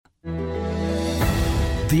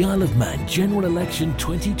The Isle of Man General Election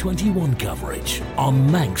 2021 coverage on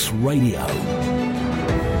Manx Radio.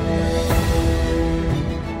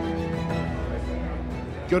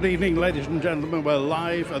 Good evening, ladies and gentlemen. We're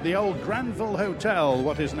live at the old Granville Hotel,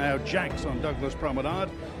 what is now Jack's on Douglas Promenade,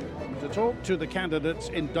 to talk to the candidates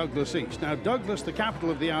in Douglas East. Now, Douglas, the capital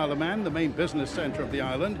of the Isle of Man, the main business centre of the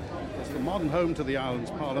island, it's the modern home to the island's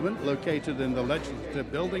parliament, located in the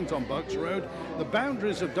legislative buildings on Bucks Road. The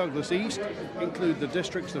boundaries of Douglas East include the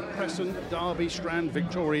districts of Crescent, Derby, Strand,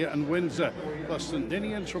 Victoria and Windsor, plus St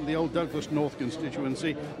Ninians from the old Douglas North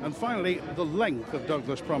constituency, and finally the length of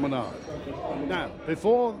Douglas Promenade. Now,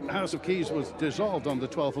 before House of Keys was dissolved on the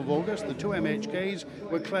 12th of August, the two MHKs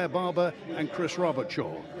were Claire Barber and Chris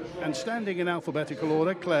Robertshaw. And standing in alphabetical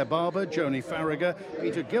order, Claire Barber, Joni Farragher,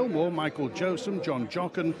 Peter Gilmore, Michael Josem, John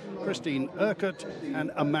Jochen, Christine Urquhart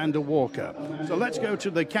and Amanda Walker. So let's go to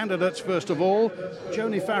the candidates first of all.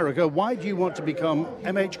 Joni Farragher, why do you want to become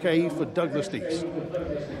MHK for Douglas East?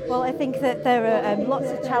 Well, I think that there are lots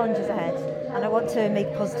of challenges ahead and I want to make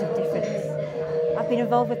a positive difference. I've been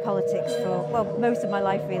involved with politics for, well, most of my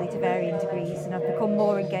life really, to varying degrees, and I've become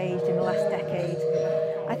more engaged in the last decade.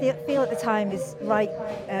 I feel at the time is right,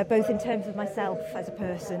 both in terms of myself as a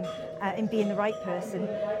person, in being the right person,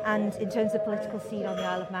 and in terms of the political scene on the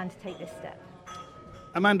Isle of Man to take this step.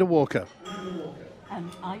 Amanda Walker.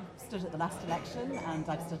 I stood at the last election and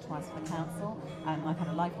I've stood twice for the council. I've had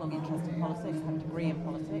a lifelong interest in politics, I have a degree in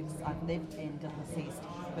politics. I've lived in Douglas East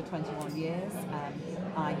for 21 years.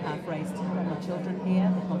 I have raised my children here,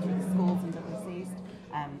 they've gone through the schools in Douglas East.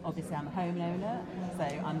 Obviously I'm a homeowner, so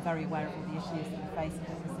I'm very aware of all the issues that we face in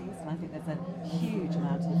Douglas East, and I think there's a huge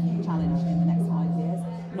amount of challenge in the next 5 years,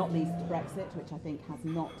 not least Brexit, which I think has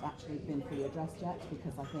not actually been fully addressed yet,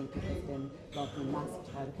 because I think it has been largely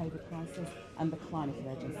masked by the COVID crisis, and the climate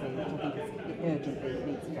emergency, which I think is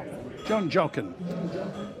urgently needs addressing. John Jochen.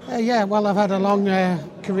 Well, I've had a long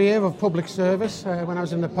career of public service. When I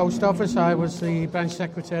was in the post office, I was the branch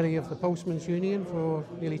secretary of the Postmen's Union for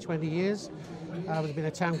nearly 20 years. I've been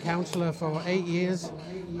a town councillor for 8 years.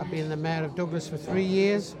 I've been the mayor of Douglas for 3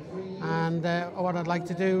 years. And what I'd like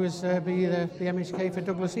to do is be the MHK for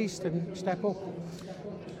Douglas East and step up.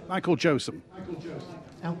 Michael Josem.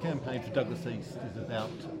 Our campaign for Douglas East is about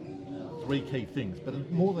three key things,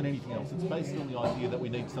 but more than anything else, it's based on the idea that we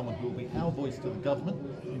need someone who will be our voice to the government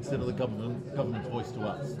instead of the government's voice to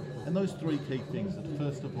us. And those three key things are,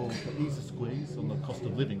 first of all, to ease the squeeze on the cost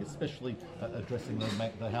of living, especially addressing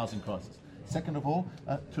the housing crisis. Second of all,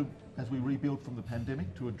 as we rebuild from the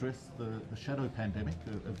pandemic, to address the shadow pandemic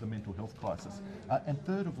of the mental health crisis. And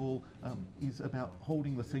third of all, is about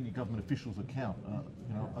holding the senior government officials account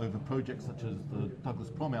over projects such as the Douglas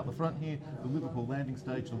Prom out the front here, the Liverpool landing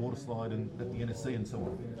stage, the water slide and at the NSC and so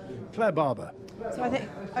on. Claire Barber. So I think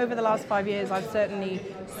over the last 5 years I've certainly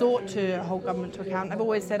sought to hold government to account. I've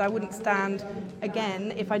always said I wouldn't stand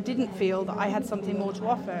again if I didn't feel that I had something more to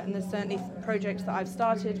offer, and there's certainly projects that I've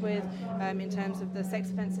started with in terms of the sex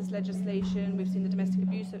offences legislation. We've seen the domestic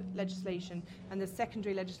abuse legislation and the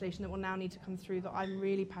secondary legislation that will now need to come through that I'm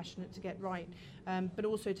really passionate to get right, but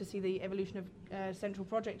also to see the evolution of Central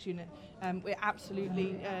Projects Unit. We're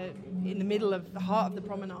absolutely in the middle of the heart of the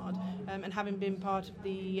promenade, and having been part of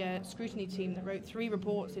the scrutiny team that wrote 3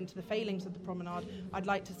 reports into the failings of the promenade, I'd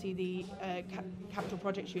like to see the Capital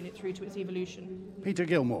Projects Unit through to its evolution. Peter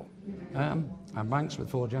Gilmore. I'm Manx with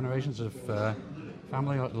 4 generations of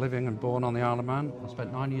family living and born on the Isle of Man. I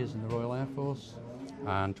spent 9 years in the Royal Air Force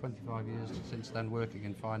and 25 years since then working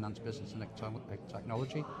in finance, business and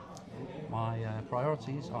technology. My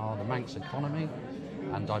priorities are the Manx economy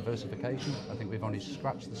and diversification. I think we've only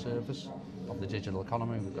scratched the surface of the digital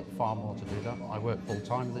economy. We've got far more to do that. I work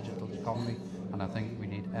full-time in the digital economy, and I think we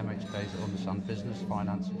need MHKs that understand business,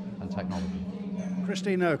 finance and technology.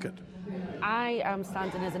 Christine Urquhart. I am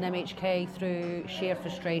standing as an MHK through sheer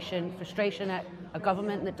frustration at a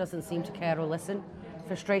government that doesn't seem to care or listen,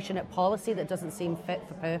 frustration at policy that doesn't seem fit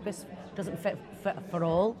for purpose, doesn't fit for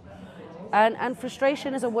all, and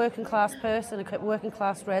frustration as a working class person, a working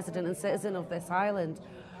class resident and citizen of this island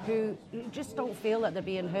who just don't feel that they're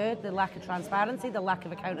being heard, the lack of transparency, the lack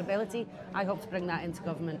of accountability. I hope to bring that into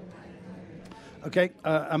government. Okay,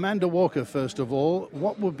 Amanda Walker, first of all,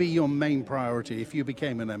 what would be your main priority if you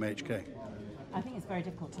became an MHK? I think it's very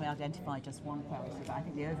difficult to identify just one priority, but I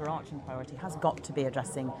think the overarching priority has got to be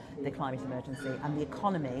addressing the climate emergency, and the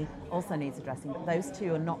economy also needs addressing, but those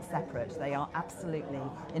two are not separate. They are absolutely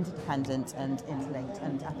interdependent and interlinked,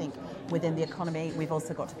 and I think within the economy we've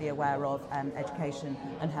also got to be aware of education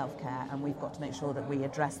and healthcare, and we've got to make sure that we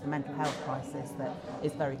address the mental health crisis that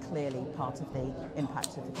is very clearly part of the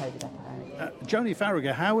impact of the COVID epidemic. Joni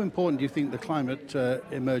Farragher, how important do you think the climate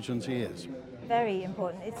emergency is? Very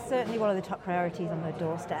important. It's certainly one of the top priorities on the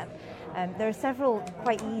doorstep. There are several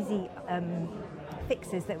quite easy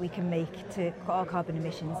fixes that we can make to cut our carbon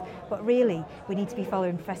emissions, but really we need to be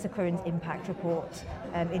following Professor Curran's impact report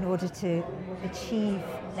in order to achieve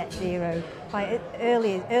net zero by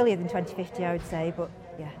earlier than 2050, I would say, but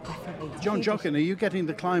yeah, definitely. John Jockin, are you getting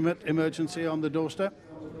the climate emergency on the doorstep?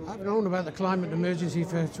 I've known about the climate emergency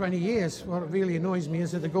for 20 years. What really annoys me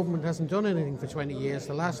is that the government hasn't done anything for 20 years.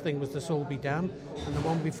 The last thing was the Solby Dam, and the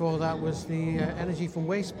one before that was the energy from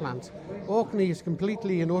waste plant. Orkney is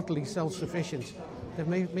completely and utterly self-sufficient. They're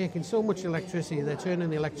making so much electricity, they're turning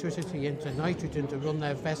the electricity into nitrogen to run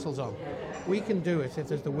their vessels on. We can do it if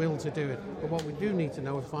there's the will to do it, but what we do need to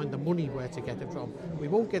know is find the money where to get it from. We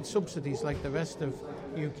won't get subsidies like the rest of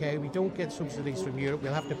UK, we don't get subsidies from Europe,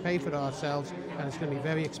 we'll have to pay for it ourselves, and it's going to be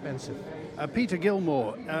very expensive. Peter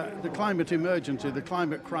Gilmore, the climate emergency, the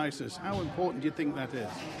climate crisis, how important do you think that is?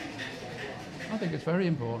 I think it's very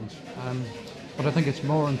important, but I think it's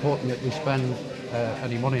more important that we spend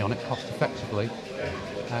any money on it cost effectively.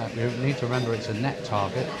 We need to remember it's a net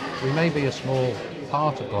target. We may be a small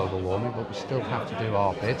part of global warming, but we still have to do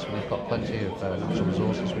our bit. We've got plenty of natural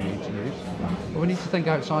resources we need to use. But we need to think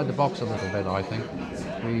outside the box a little bit, I think.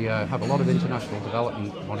 We have a lot of international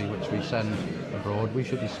development money which we send abroad. We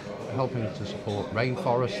should be helping to support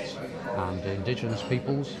rainforests and indigenous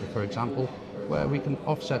peoples, for example, where we can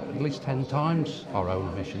offset at least 10 times our own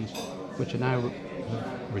emissions, which are now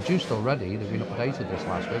reduced already. They've been updated this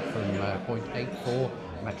last week from 0.84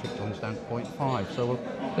 metric tons down to 0.5. So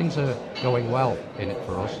things are going well in it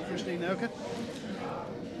for us. Christine Oker?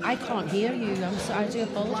 I can't hear you. I do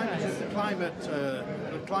apologise. The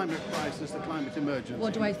climate crisis, the climate emergency.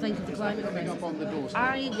 What do I think of the climate crisis? Up on the doorstep?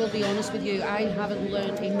 I will be honest with you, I haven't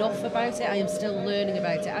learned enough about it. I am still learning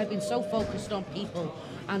about it. I've been so focused on people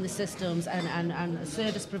and the systems and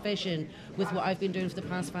service provision with what I've been doing for the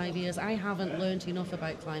past 5 years. I haven't learned enough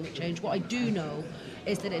about climate change. What I do know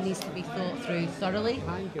is that it needs to be thought through thoroughly.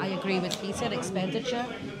 I agree with Peter, expenditure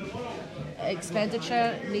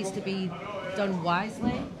needs to be done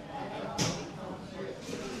wisely.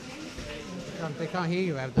 They can't hear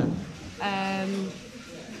you out there.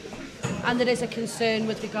 And there is a concern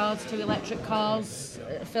with regards to electric cars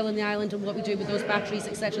filling the island and what we do with those batteries,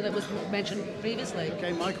 etc., that was mentioned previously.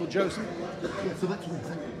 Okay, Michael Joseph. Yeah, so that's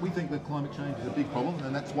we think that climate change is a big problem,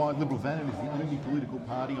 and that's why Liberal Vannon is the only political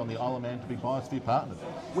party on the Isle of Man to be biosphere partners.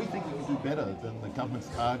 We think we can do better than the government's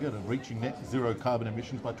target of reaching net zero carbon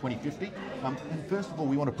emissions by 2050. And first of all,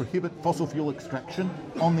 we want to prohibit fossil fuel extraction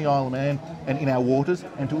on the Isle of Man and in our waters,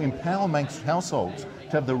 and to empower Manx households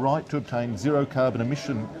to have the right to obtain zero carbon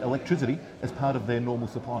emission electricity as part of their normal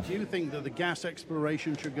supply. Do you think that the gas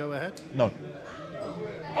exploration should go ahead? No.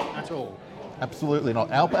 At all? Absolutely not.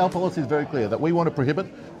 Our policy is very clear that we want to prohibit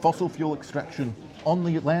fossil fuel extraction on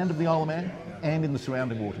the land of the Isle of Man and in the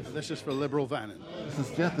surrounding waters. This is for Liberal Vannon. This is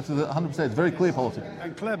 100%. It's a very clear policy.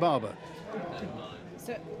 And Claire Barber.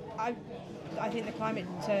 So I think the climate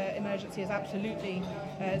emergency is absolutely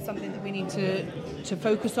something that we need to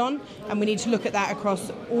focus on, and we need to look at that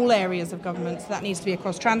across all areas of government. So that needs to be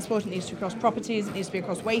across transport, it needs to be across properties, it needs to be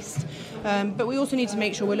across waste, but we also need to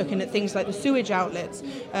make sure we're looking at things like the sewage outlets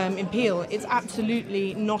in Peel. It's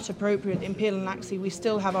absolutely not appropriate in Peel and Laxey. We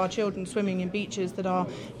still have our children swimming in beaches that are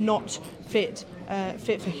not fit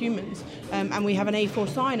for humans, and we have an A4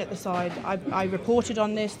 sign at the side. I reported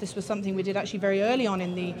on this. This was something we did actually very early on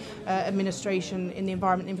in the administration in the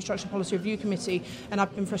Environment and Infrastructure Policy Review Committee, and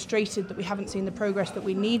I've been frustrated that we haven't seen the progress that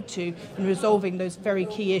we need to in resolving those very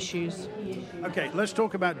key issues. Okay, let's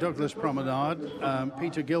talk about Douglas Promenade.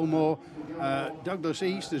 Peter Gilmore, Douglas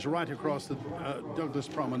East is right across the Douglas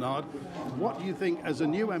Promenade. What do you think, as a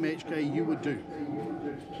new MHK, you would do?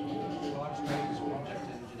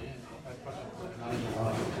 I'd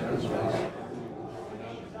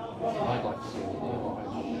like to see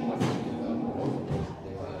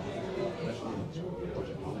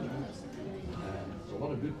there's a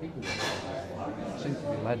lot of good people there. It seems to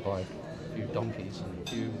be led by a few donkeys and a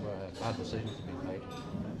few bad decisions have been made.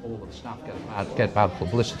 All of the staff get bad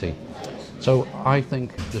publicity. So I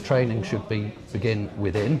think the training should begin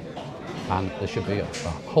within, and there should be a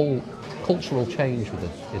whole cultural change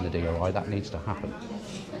in the DOI that needs to happen.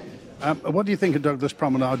 What do you think of Douglas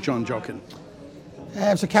Promenade, John Jockin?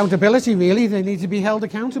 It's accountability, really. They need to be held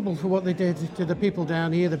accountable for what they did to the people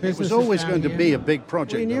down here, the businesses. It was always down going to here. be a big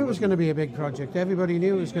project. We knew it was going to be a big project. Everybody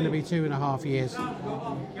knew it was going to be 2.5 years.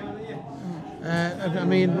 I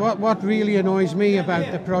mean, what really annoys me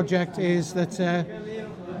about the project is that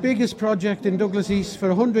biggest project in Douglas East for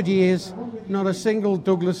 100 years, not a single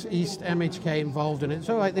Douglas East MHK involved in it. It's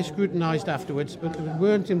all right, they scrutinised afterwards, but they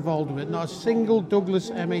weren't involved in it. Not a single Douglas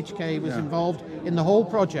MHK was involved in the whole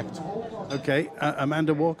project. Okay,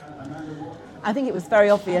 Amanda Walker? I think it was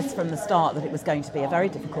very obvious from the start that it was going to be a very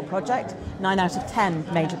difficult project. 9 out of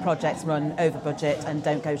 10 major projects run over budget and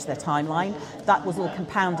don't go to their timeline. That was all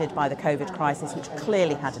compounded by the COVID crisis, which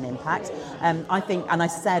clearly had an impact. I think, and I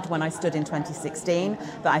said when I stood in 2016,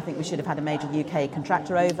 that I think we should have had a major UK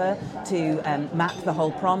contractor over to map the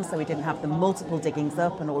whole prom so we didn't have the multiple diggings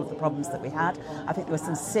up and all of the problems that we had. I think there were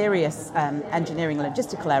some serious engineering and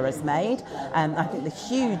logistical errors made. I think the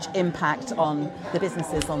huge impact on the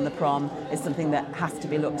businesses on the prom is something that has to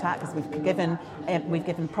be looked at, because we've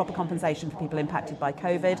given proper compensation for people impacted by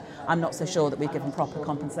COVID. I'm not so sure that we've given proper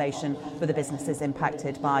compensation for the businesses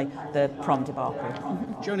impacted by the prom debacle.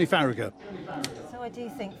 Joni Farragut. So I do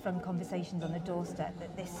think from conversations on the doorstep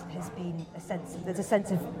that this has been there's a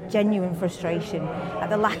sense of genuine frustration at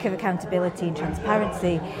the lack of accountability and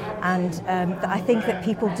transparency, and that I think that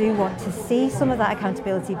people do want to see some of that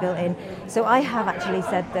accountability built in. So I have actually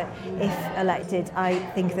said that if elected, I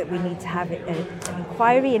think that we need to have an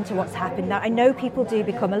inquiry into what's happened. Now I know people do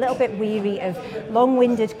become a little bit weary of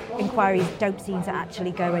long-winded inquiries, don't seem to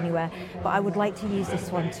actually go anywhere, but I would like to use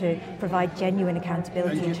this one to provide genuine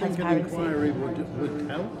accountability and transparency. An inquiry would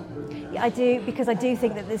help? Yeah, I do, because I do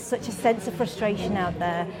think that there's such a sense of frustration out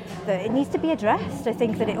there that it needs to be addressed. I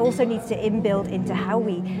think that it also needs to inbuild into how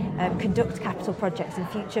we conduct capital projects in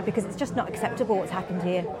future, because it's just not acceptable what's happened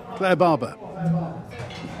here. Claire Barber.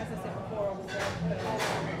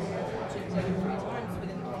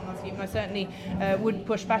 I certainly would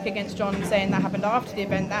push back against John saying that happened after the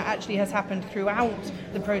event. That actually has happened throughout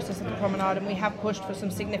the process of the promenade, and we have pushed for some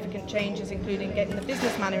significant changes, including getting the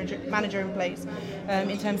business manager in place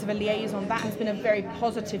in terms of a liaison. That has been a very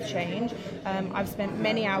positive change. I've spent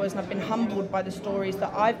many hours and I've been humbled by the stories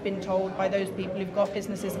that I've been told by those people who've got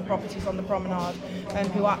businesses and properties on the promenade,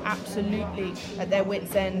 who are absolutely at their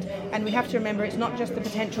wits' end. And we have to remember, it's not just the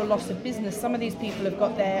potential loss of business. Some of these people have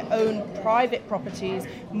got their own private properties,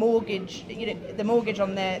 the mortgage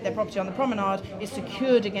on their property on the promenade is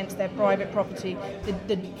secured against their private property.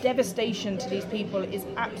 The devastation to these people is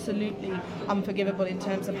absolutely unforgivable in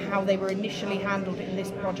terms of how they were initially handled in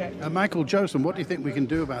this project. Michael Joseph, what do you think we can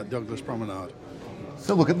do about Douglas Promenade?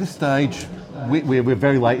 So look, at this stage, we're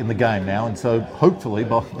very late in the game now, and so hopefully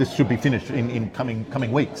this should be finished in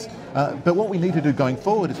coming weeks. But what we need to do going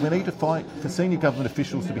forward is we need to fight for senior government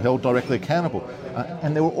officials to be held directly accountable.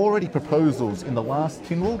 And there were already proposals in the last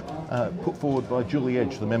Tynwald put forward by Julie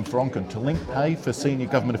Edge, the member for Onchan, to link pay for senior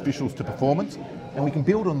government officials to performance. And we can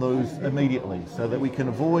build on those immediately so that we can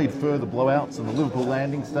avoid further blowouts on the Liverpool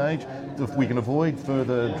landing stage, if we can avoid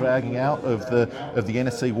further dragging out of the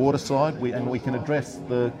NSC water side, and we can address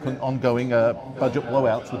the ongoing budget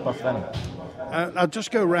blowouts with Bus Vanning. I'll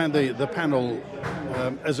just go around the panel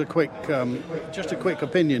as a quick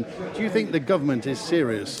opinion. Do you think the government is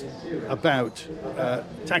serious about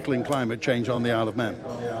tackling climate change on the Isle of Man?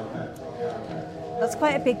 That's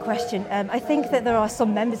quite a big question. I think that there are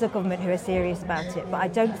some members of government who are serious about it, but I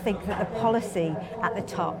don't think that the policy at the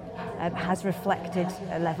top has reflected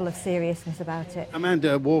a level of seriousness about it.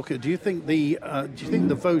 Amanda Walker, do you think the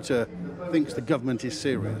voter thinks the government is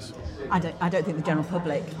serious? I don't think the general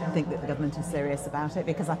public think that the government is serious about it,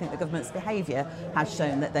 because I think the government's behaviour has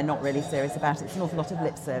shown that they're not really serious about it. It's an awful lot of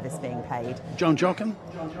lip service being paid. John Jockin?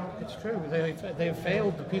 It's true. They've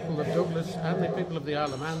failed the people of Douglas and the people of the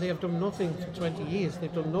Isle of Man. They have done nothing for 20 years.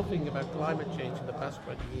 They've done nothing about climate change in the past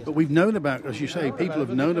 20 years. But we've known about, as you say, people have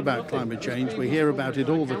known about climate change. We hear about it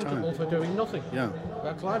all the time. For doing nothing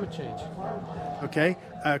about climate change. Okay.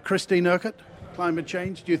 Christine Urquhart, climate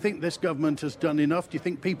change. Do you think this government has done enough? Do you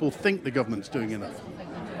think people think the government's doing enough?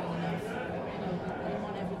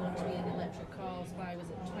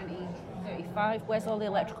 Where's all the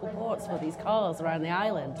electrical ports for these cars around the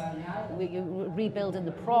island? You're rebuilding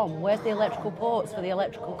the prom. Where's the electrical ports for the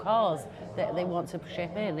electrical cars that they want to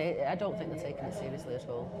ship in? I don't think they're taking it seriously at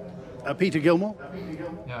all. Peter Gilmore?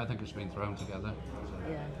 Yeah, I think it's been thrown together as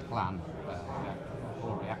a plan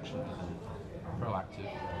for reaction than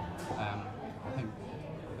proactive. I think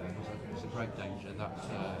there's a great danger that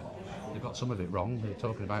they've got some of it wrong. They're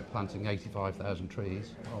talking about planting 85,000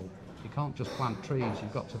 trees. Well, you can't just plant trees.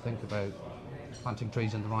 You've got to think about planting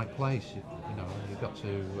trees in the right place. You know, you've got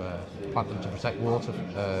to plant them to protect water,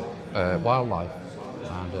 wildlife,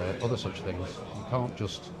 and other such things. You can't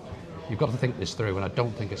just. You've got to think this through, and I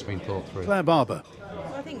don't think it's been thought through. Claire Barber.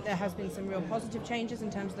 Well, I think there has been some real positive changes in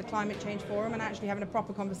terms of the Climate Change Forum and actually having a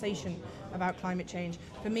proper conversation about climate change.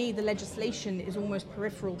 For me, the legislation is almost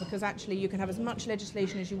peripheral because actually you can have as much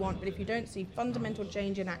legislation as you want, but if you don't see fundamental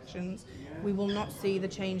change in actions, we will not see the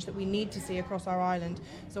change that we need to see across our island.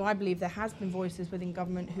 So I believe there has been voices within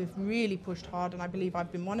government who've really pushed hard, and I believe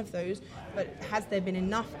I've been one of those, but has there been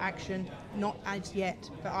enough action? Not as yet,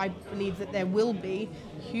 but I believe that there will be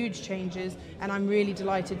huge changes, and I'm really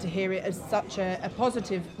delighted to hear it as such a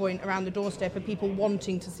positive point around the doorstep of people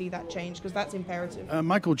wanting to see that change, because that's imperative.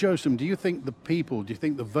 Michael Josem, do you think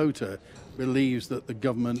the voter believes that the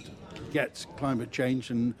government gets climate change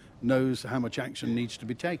and knows how much action needs to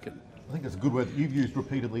be taken? I think that's a good word that you've used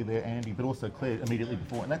repeatedly there, Andy, but also Claire immediately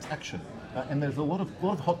before, and that's action. And there's a lot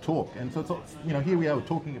of hot talk, and so it's, here we are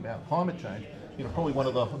talking about climate change. Probably one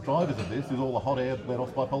of the drivers of this is all the hot air let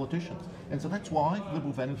off by politicians. And so that's why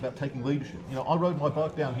Liberal Van is about taking leadership. I rode my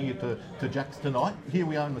bike down here to Jack's tonight. Here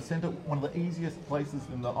we are in the centre, one of the easiest places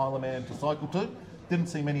in the Isle of Man to cycle to. Didn't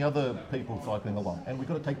see many other people cycling along, and we've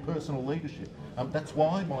got to take personal leadership. That's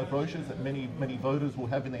why my brochures that many voters will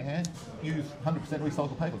have in their hand use 100%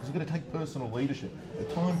 recycled paper, because we've got to take personal leadership. The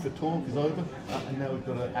time for talk is over, and now we've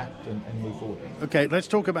got to act and move forward. Okay, let's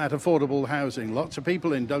talk about affordable housing. Lots of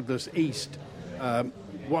people in Douglas East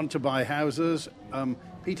want to buy houses.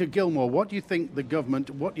 Peter Gilmore, what do you think,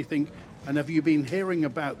 and have you been hearing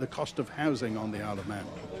about the cost of housing on the Isle of Man?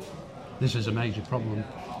 This is a major problem.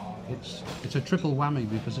 It's a triple whammy,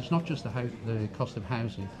 because it's not just the cost of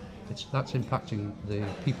housing, that's impacting the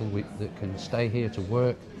people that can stay here to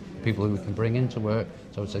work, people who we can bring into work,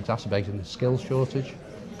 so it's exacerbating the skills shortage.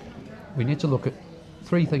 We need to look at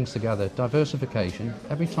three things together. Diversification.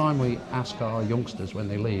 Every time we ask our youngsters when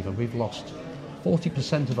they leave, and we've lost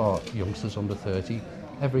 40% of our youngsters under 30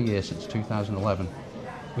 every year since 2011.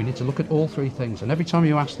 We need to look at all three things, and every time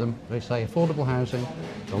you ask them, they say affordable housing,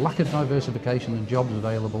 the lack of diversification and jobs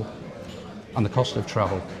available, and the cost of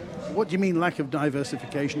travel. What do you mean lack of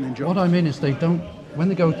diversification in jobs? What I mean is when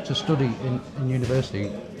they go to study in university,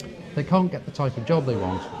 they can't get the type of job they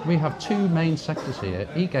want. We have two main sectors here,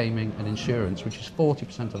 e-gaming and insurance, which is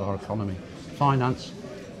 40% of our economy. Finance,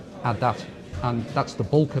 add that, and that's the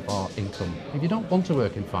bulk of our income. If you don't want to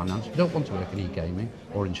work in finance, if you don't want to work in e-gaming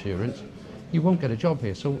or insurance, you won't get a job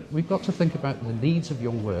here. So we've got to think about the needs of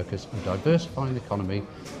young workers and diversifying the economy,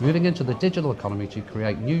 moving into the digital economy to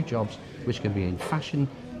create new jobs, which can be in fashion,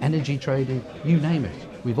 energy trading, you name it.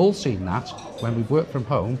 We've all seen that when we've worked from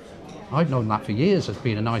home. I've known that for years as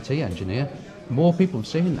being an IT engineer. More people have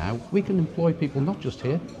seen now. We can employ people not just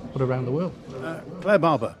here, but around the world. Claire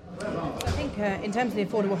Barber. I think in terms of the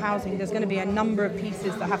affordable housing, there's going to be a number of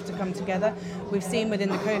pieces that have to come together. We've seen within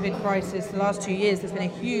the COVID crisis, the last 2 years, there's been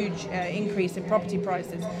a huge increase in property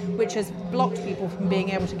prices, which has blocked people from being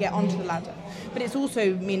able to get onto the ladder. But it's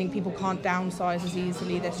also meaning people can't downsize as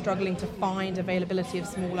easily. They're struggling to find availability of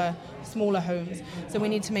smaller homes. So we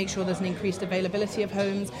need to make sure there's an increased availability of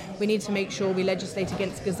homes. We need to make sure we legislate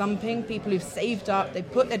against gazumping, people who've saved up, they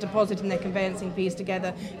put their deposit and their conveyancing fees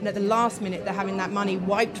together, and at the last minute they're having that money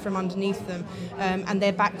wiped from underneath them, and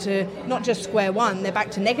they're back to not just square one, they're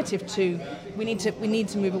back to -2. We need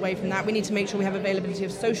to move away from that. We need to make sure we have availability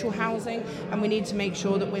of social housing, and we need to make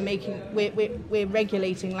sure that we're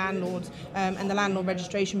regulating landlords, and the landlord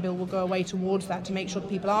registration bill will go away towards that to make sure that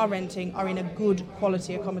people are renting are in a good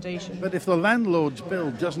quality accommodation. But if the landlord's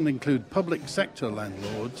bill doesn't include public sector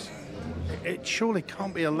landlords, it surely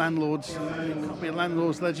can't be a landlord's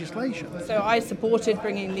legislation. So I supported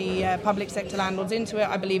bringing the public sector landlords into it.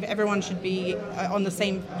 I believe everyone should be on the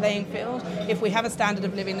same playing field. If we have a standard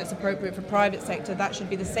of living that's appropriate for private sector, that should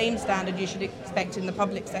be the same standard you should expect in the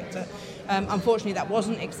public sector. Unfortunately, that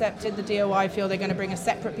wasn't accepted. The DOI feel they're going to bring a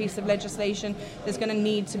separate piece of legislation. There's going to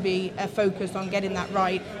need to be a focus on getting that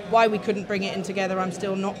right. Why we couldn't bring it in together, I'm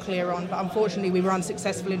still not clear on, but unfortunately we were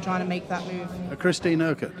unsuccessful in trying to make that move. Christine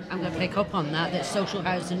Urquhart. I'm going to pick up on that social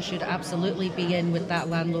housing should absolutely be in with that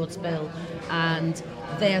landlord's bill, and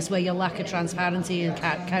there's where your lack of transparency and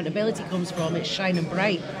accountability comes from. It's shining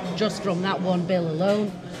bright just from that one bill alone.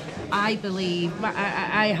 I believe,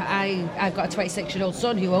 I've got a 26-year-old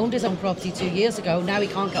son who owned his own property 2 years ago. Now he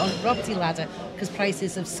can't get on the property ladder because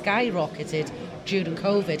prices have skyrocketed during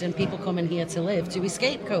COVID, and people come in here to live to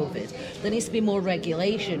escape COVID. There needs to be more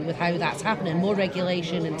regulation with how that's happening, more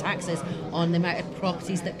regulation and taxes on the amount of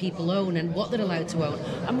properties that people own and what they're allowed to own.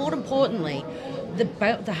 And more importantly,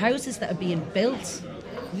 the houses that are being built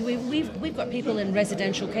We've got people in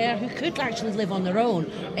residential care who could actually live on their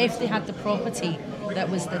own if they had the property that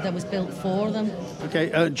was built for them. Okay,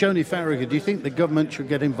 Joni Farragher, do you think the government should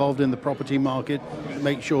get involved in the property market,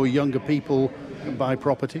 make sure younger people can buy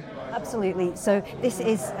property? Absolutely. So this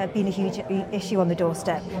is been a huge issue on the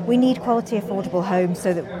doorstep. We need quality, affordable homes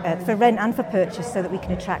so that for rent and for purchase, so that we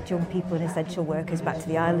can attract young people and essential workers back to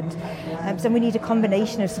the island. So we need a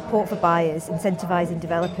combination of support for buyers, incentivising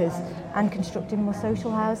developers, and constructing more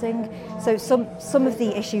social housing. So some of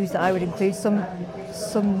the issues that I would include, sorry,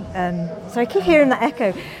 I keep hearing that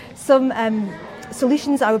echo.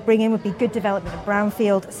 Solutions I would bring in would be good development of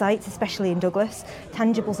brownfield sites, especially in Douglas,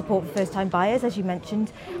 tangible support for first-time buyers, as you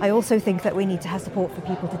mentioned. I also think that we need to have support for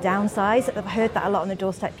people to downsize. I've heard that a lot on the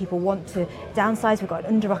doorstep. People want to downsize. We've got an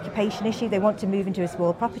under-occupation issue. They want to move into a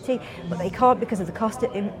smaller property, but they can't because of the cost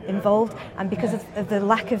involved and because of the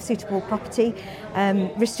lack of suitable property,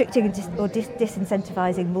 restricting or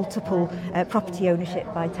disincentivising multiple property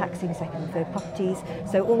ownership by taxing second and third properties.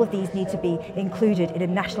 So all of these need to be included in a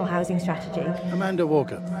national housing strategy. Amanda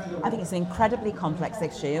Walker. I think it's an incredibly complex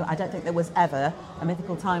issue. I don't think there was ever a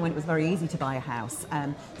mythical time when it was very easy to buy a house.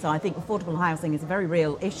 So I think affordable housing is a very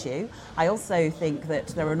real issue. I also think that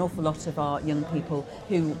there are an awful lot of our young people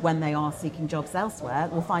who, when they are seeking jobs elsewhere,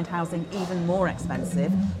 will find housing even more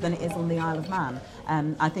expensive than it is on the Isle of Man.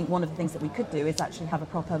 I think one of the things that we could do is actually have a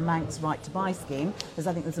proper Manx right to buy scheme, because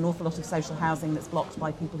I think there's an awful lot of social housing that's blocked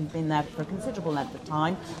by people who've been there for a considerable length of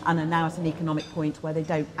time and are now at an economic point where they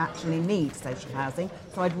don't actually need social housing.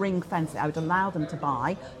 So I'd ring fence it. I would allow them to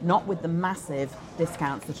buy, not with the massive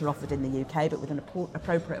discounts that are offered in the UK, but with an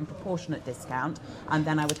appropriate and proportionate discount, and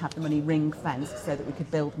then I would have the money ring fenced so that we could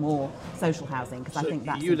build more social housing, because I think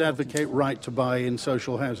that's you'd important. advocate right to buy in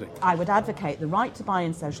social housing? I would advocate the right to buy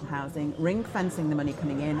in social housing, ring fencing the money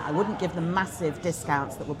coming in. I wouldn't give them massive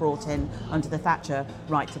discounts that were brought in under the Thatcher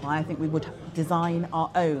right to buy. I think we would design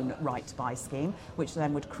our own right to buy scheme, which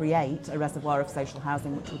then would create a reservoir of social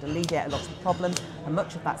housing which would alleviate a lot of the problems, and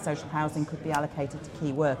much of that social housing could be allocated to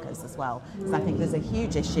key workers as well. So I think there's a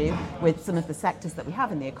huge issue with some of the sectors that we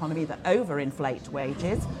have in the economy that overinflate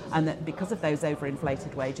wages, and that because of those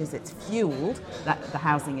overinflated wages it's fueled the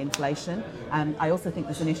housing inflation. I also think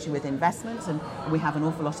there's an issue with investment, and we have an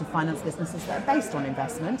awful lot of finance businesses that are based on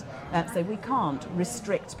investment, so we can't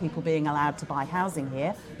restrict people being allowed to buy housing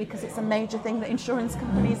here, because it's a major thing that insurance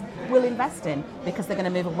companies will invest in, because they're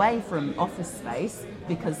going to move away from office space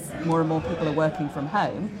because more and more people are working from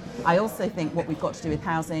home. I also think what we've got to do with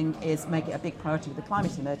housing is make it a big priority with the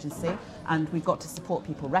climate emergency, and we've got to support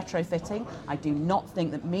people retrofitting. I do not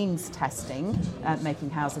think that means testing, making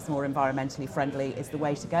houses more environmentally friendly, is the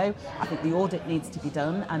way to go. I think the audit needs to be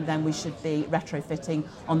done, and then we should be retrofitting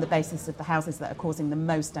on the basis of the houses that are causing the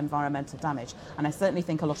most environmental damage. And I certainly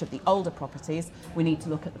think a lot of the older properties, we need to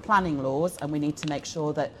look at the planning laws, and we need to make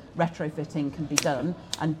sure that retrofitting can be done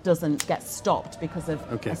and doesn't get stopped because of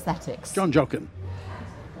aesthetics. John Jochen.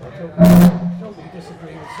 I totally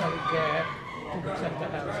disagree with selling public sector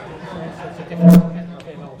housing. It's a different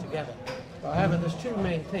game altogether. But however, there's two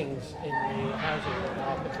main things in the housing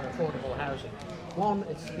market for affordable housing. One,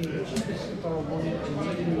 it's the cheapest to borrow money and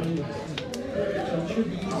making money, so it should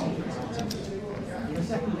be easy. And the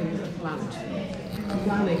second thing is the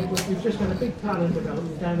planning. We've just got a big planning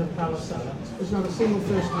development down in Pallasella. There's not a single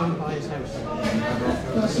first-time buyer's house.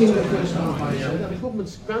 Not a single first-time buyer's house. The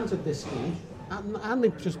government's granted this scheme, and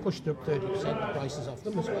they've just pushed up 30% the prices off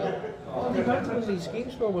them as well. What are they granting these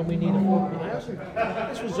schemes for when we need affordable housing?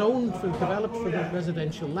 This was zoned for developed for the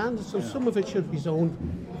residential land, so some of it should be zoned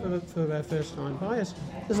for first-time buyers.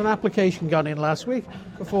 There's an application gone in last week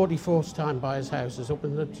for 40 first-time buyers' houses up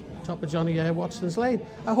in the top of Johnny Watson's Lane.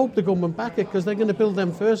 I hope the government back it, because they're going to build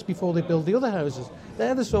them first before they build the other houses.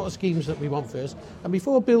 They're the sort of schemes that we want first. And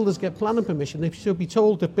before builders get planning permission, they should be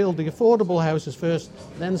told to build the affordable houses first,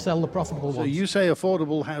 then sell the profitable ones. So you say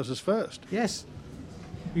affordable houses first? Yes,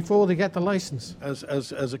 before they get the licence.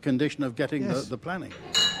 As a condition of getting the planning?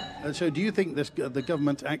 So do you think the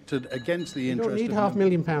government acted against the interest of... We don't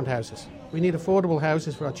need £500,000 houses. We need affordable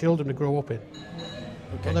houses for our children to grow up in.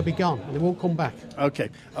 Okay. Well, they'll be gone and they won't come back. Okay,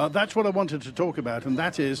 that's what I wanted to talk about, and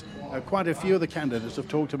that is quite a few of the candidates have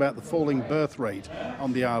talked about the falling birth rate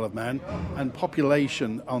on the Isle of Man and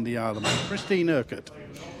population on the Isle of Man. Christine Urquhart.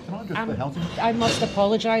 I must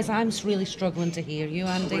apologise, I'm really struggling to hear you,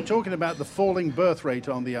 Andy. We're talking about the falling birth rate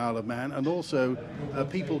on the Isle of Man, and also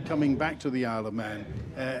people coming back to the Isle of Man,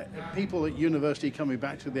 people at university coming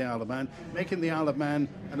back to the Isle of Man, making the Isle of Man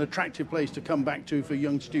an attractive place to come back to for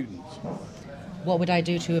young students. What would I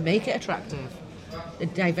do to make it attractive?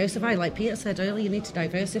 Diversify, like Peter said earlier, you need to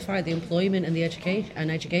diversify the employment and the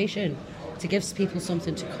education. to give people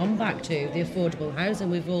something to come back to, the affordable housing.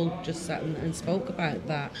 We've all just sat and spoke about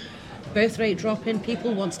that. Birth rate dropping,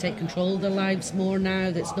 people want to take control of their lives more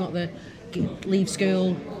now. That's not the leave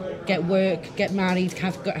school, get work, get married,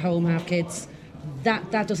 get home, have kids.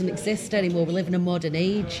 That doesn't exist anymore. We live in a modern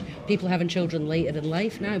age. People having children later in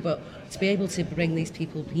life now, but to be able to bring these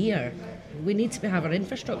people here, we need to have our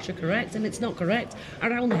infrastructure correct, and it's not correct.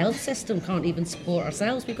 Our own health system can't even support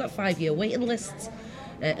ourselves. We've got 5-year waiting lists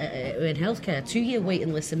in healthcare, 2-year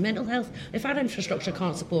waiting lists in mental health. If our infrastructure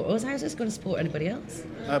can't support us, how's it going to support anybody else?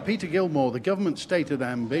 Peter Gilmore, the government's stated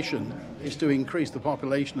ambition is to increase the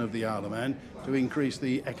population of the Isle of Man, to increase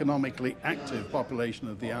the economically active population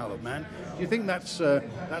of the Isle of Man. Do you think that's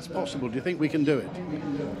possible? Do you think we can do it?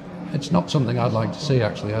 It's not something I'd like to see,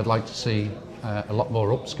 actually. I'd like to see a lot more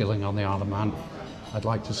upskilling on the Isle of Man. I'd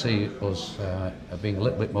like to see us being a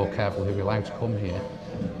little bit more careful who we allow to come here.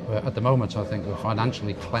 But at the moment, I think we're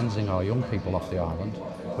financially cleansing our young people off the island.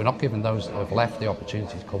 We're not giving those that have left the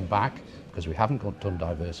opportunity to come back because we haven't done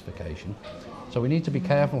diversification. So we need to be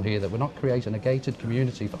careful here that we're not creating a gated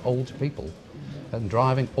community for old people and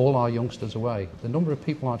driving all our youngsters away. The number of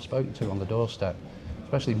people I've spoken to on the doorstep,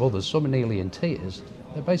 especially mothers, some are nearly in tears.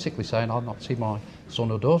 They're basically saying, I'll not see my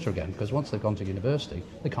son or daughter again, because once they've gone to university,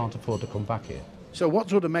 they can't afford to come back here. So what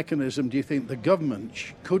sort of mechanism do you think the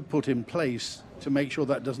government could put in place to make sure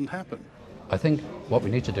that doesn't happen? I think what we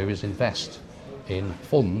need to do is invest in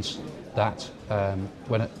funds that,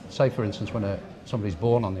 say for instance, when somebody's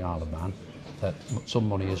born on the Isle of Man, that some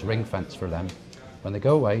money is ring-fenced for them. When they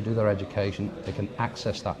go away, do their education, they can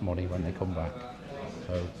access that money when they come back.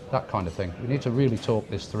 So that kind of thing. We need to really talk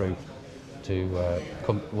this through to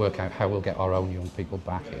work out how we'll get our own young people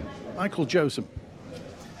back here. Michael Joseph.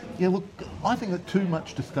 Yeah, look, I think that too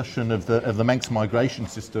much discussion of the Manx migration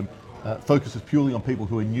system focuses purely on people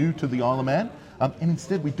who are new to the Isle of Man. And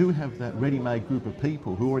instead we do have that ready-made group of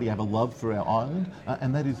people who already have a love for our island,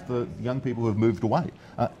 and that is the young people who have moved away.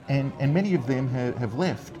 And many of them have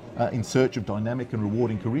left in search of dynamic and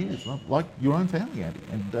rewarding careers, like your own family,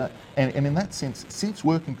 Andy. And in that sense, since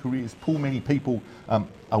working careers pull many people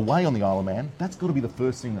away on the Isle of Man, that's got to be the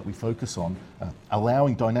first thing that we focus on,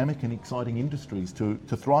 allowing dynamic and exciting industries to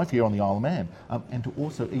thrive here on the Isle of Man, and to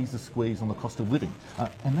also ease the squeeze on the cost of living.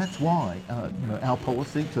 And that's why our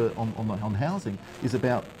policy on housing is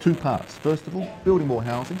about two parts. First of all, building more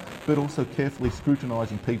housing, but also carefully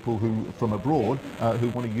scrutinising people who from abroad who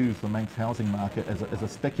want to use the Manx housing market as a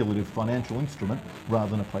speculative financial instrument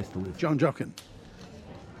rather than a place to live. John Jockin.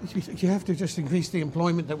 You have to just increase the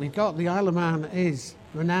employment that we've got. The Isle of Man is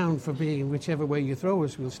renowned for being whichever way you throw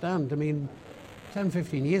us, we'll stand. I mean, 10,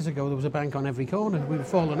 15 years ago, there was a bank on every corner. We've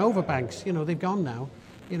fallen over banks. They've gone now.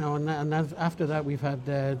 And after that, we've had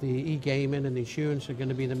the e-gaming and insurance are going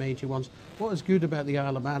to be the major ones. What is good about the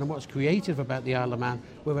Isle of Man and what's creative about the Isle of Man,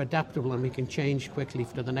 we're adaptable and we can change quickly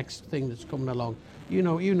to the next thing that's coming along. We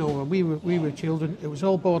were children. It was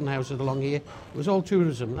all boarding houses along here. It was all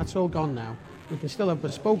tourism. That's all gone now. We can still have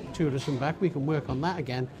bespoke tourism back. We can work on that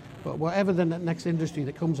again. But whatever the next industry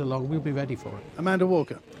that comes along, we'll be ready for it. Amanda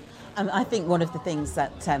Walker. I think one of the things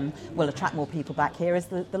that will attract more people back here is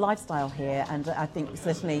the lifestyle here, and I think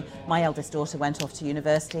certainly my eldest daughter went off to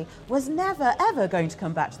university, was never ever going to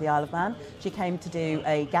come back to the Isle of Man. She came to do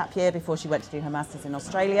a gap year before she went to do her masters in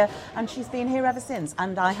Australia, and she's been here ever since.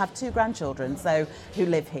 And I have 2 grandchildren who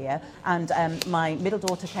live here, and my middle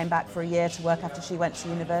daughter came back for a year to work after she went to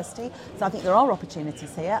university. So I think there are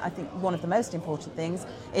opportunities here. I think one of the most important things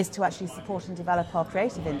is to actually support and develop our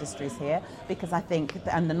creative industries here, because I think,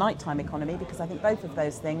 and the nighttime economy, because I think both of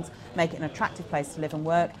those things make it an attractive place to live and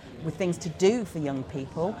work, with things to do for young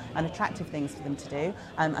people and attractive things for them to do.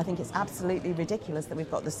 I think it's absolutely ridiculous that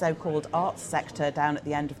we've got the so-called arts sector down at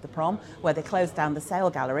the end of the prom, where they closed down the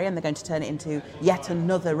Sail Gallery and they're going to turn it into yet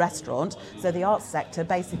another restaurant. So the arts sector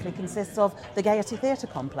basically consists of the Gaiety Theatre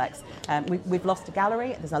complex. We've lost a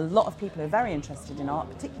gallery. There's a lot of people who are very interested in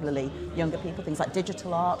art, particularly younger people, things like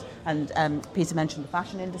digital art, and Peter mentioned the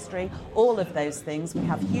fashion industry. All of those things, we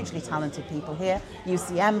have hugely talented people here.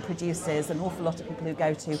 UCM produces an awful lot of people who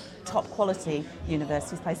go to top quality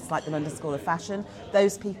universities, places like the London School of Fashion.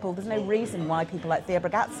 Those people, there's no reason why people like Thea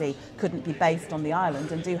Bragazzi couldn't be based on the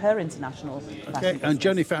island and do her international fashion business. And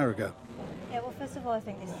Jenny Farrago. Yeah, well, first of all, I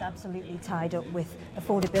think this is absolutely tied up with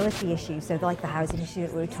affordability issues, so like the housing issue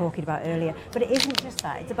that we were talking about earlier. But it isn't just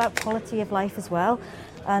that, it's about quality of life as well.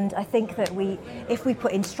 And I think that if we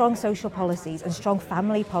put in strong social policies and strong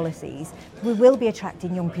family policies, we will be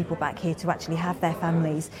attracting young people back here to actually have their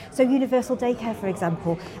families. So universal daycare, for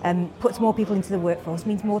example, puts more people into the workforce,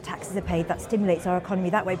 means more taxes are paid, that stimulates our economy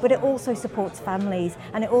that way, but it also supports families,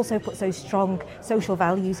 and it also puts those strong social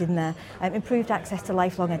values in there. Improved access to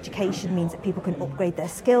lifelong education means that people can upgrade their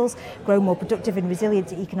skills, grow more productive and resilient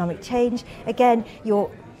to economic change. Again,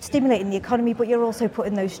 you're stimulating the economy, but you're also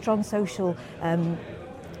putting those strong social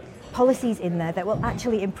policies in there that will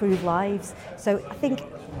actually improve lives. So I think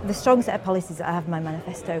the strong set of policies that I have in my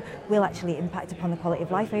manifesto will actually impact upon the quality of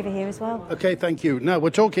life over here as well. OK, thank you. Now, we're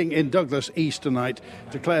talking in Douglas East tonight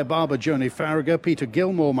to Claire Barber, Joni Farragher, Peter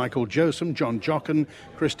Gilmore, Michael Josem, John Jochen,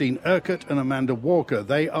 Christine Urquhart and Amanda Walker.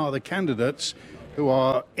 They are the candidates who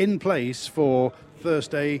are in place for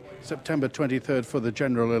Thursday, September 23rd for the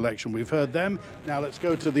general election. We've heard them. Now let's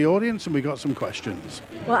go to the audience, and we've got some questions.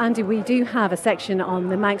 Well, Andy, we do have a section on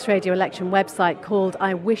the Manx Radio election website called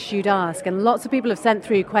I Wish You'd Ask, and lots of people have sent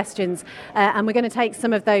through questions, and we're going to take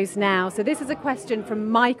some of those now. So this is a question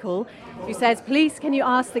from Michael, who says, please can you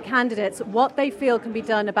ask the candidates what they feel can be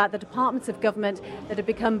done about the departments of government that have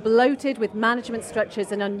become bloated with management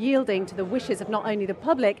structures and unyielding to the wishes of not only the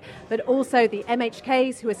public, but also the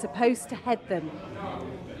MHKs who are supposed to head them.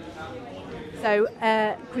 So,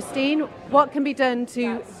 Christine, what can be done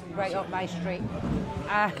to... That's right up my street.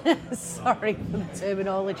 Sorry for the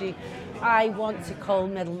terminology. I want to call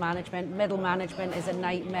middle management. Middle management is a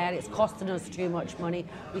nightmare. It's costing us too much money.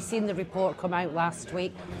 We've seen the report come out last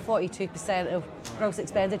week. 42% of gross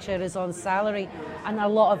expenditure is on salary, and a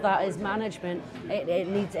lot of that is management. It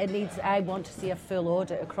needs. I want to see a full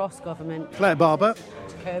audit across government. Claire Barber.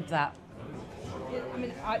 To curb that. I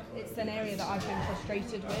mean, it's an area that I've been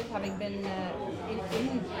frustrated with, having been in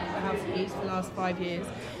the House of Peace for the last 5 years.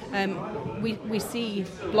 We see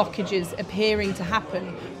blockages appearing to happen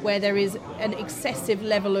where there is an excessive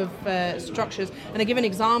level of structures. And I give an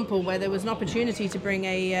example where there was an opportunity to bring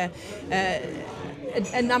a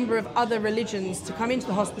number of other religions to come into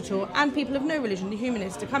the hospital, and people of no religion, the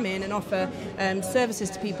humanists, to come in and offer services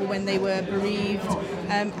to people when they were bereaved.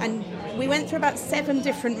 And we went through about 7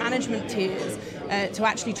 different management tiers to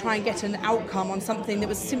actually try and get an outcome on something that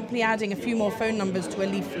was simply adding a few more phone numbers to a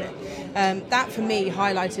leaflet. That, for me,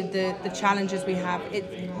 highlighted the challenges we have.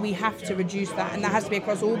 We have to reduce that, and that has to be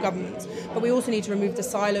across all governments. But we also need to remove the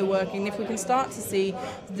silo working. If we can start to see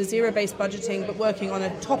the zero-based budgeting, but working on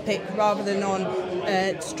a topic rather than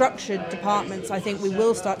on structured departments, I think we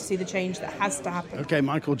will start to see the change that has to happen. OK,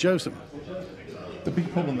 Michael Josem. The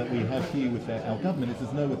big problem that we have here with our government is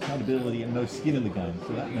there's no accountability and no skin in the game.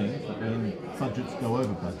 So that means that when budgets go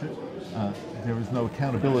over budget, there is no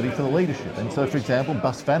accountability for the leadership. And so, for example,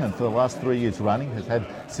 Bus Vannon, for the last 3 years running, has had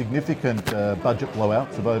significant budget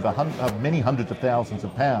blowouts of over many hundreds of thousands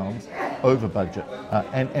of pounds over budget,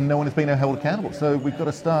 and no one has been held accountable. So we've got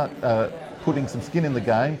to start putting some skin in the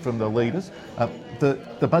game from the leaders.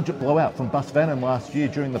 The budget blowout from Bus Vannon last year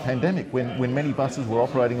during the pandemic, when many buses were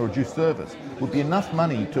operating a reduced service, would be enough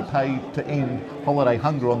money to end holiday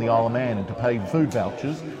hunger on the Isle of Man and to pay food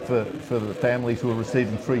vouchers for the families who are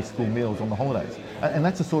receiving free school meals on the holidays. And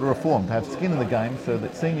that's a sort of reform, to have skin in the game so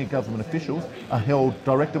that senior government officials are held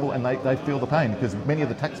directable and they feel the pain, because many of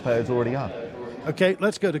the taxpayers already are. OK,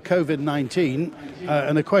 let's go to COVID-19,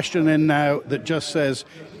 and a question in now that just says,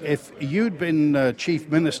 if you'd been Chief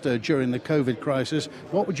Minister during the COVID crisis,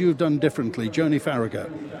 what would you have done differently? Joni Farragher.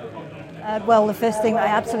 Well, the first thing I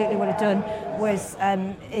absolutely would have done was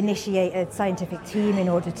initiate a scientific team in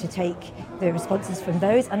order to take the responses from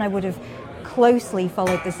those, and I would have closely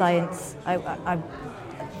followed the science.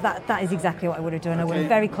 That is exactly what I would have done. I would have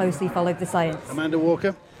very closely followed the science. Amanda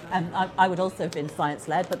Walker. I would also have been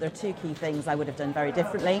science-led, but there are 2 key things I would have done very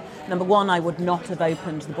differently. Number one, I would not have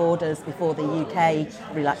opened the borders before the UK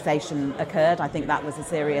relaxation occurred. I think that was a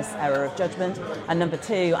serious error of judgment. And number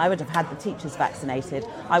 2, I would have had the teachers vaccinated.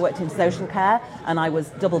 I worked in social care, and I was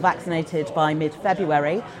double vaccinated by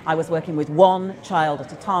mid-February. I was working with 1 child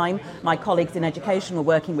at a time. My colleagues in education were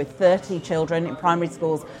working with 30 children in primary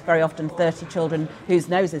schools, very often 30 children whose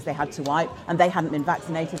noses they had to wipe, and they hadn't been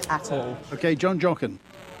vaccinated at all. OK, John Jochen.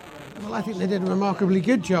 Well, I think they did a remarkably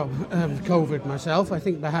good job of COVID myself. I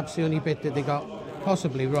think perhaps the only bit that they got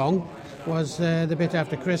possibly wrong was the bit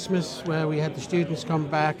after Christmas where we had the students come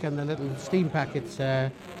back and the little steam packets,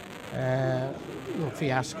 not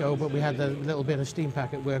fiasco, but we had the little bit of steam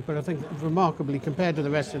packet work. But I think remarkably, compared to the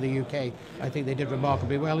rest of the UK, I think they did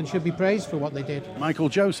remarkably well and should be praised for what they did. Michael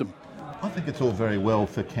Josem. I think it's all very well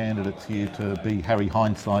for candidates here to be Harry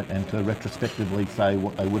Hindsight and to retrospectively say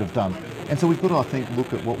what they would have done. And so we've got to, I think,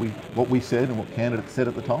 look at what we said and what candidates said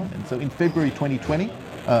at the time. And so in February 2020,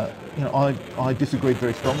 I disagreed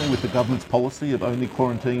very strongly with the government's policy of only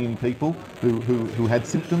quarantining people who had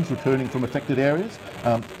symptoms returning from affected areas,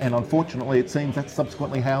 and unfortunately it seems that's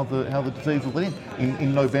subsequently how the disease was let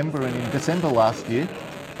in November and in December last year.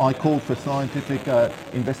 I called for scientific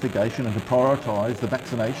investigation and to prioritise the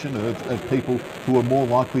vaccination of people who are more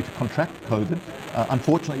likely to contract COVID.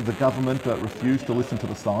 Unfortunately, the government refused to listen to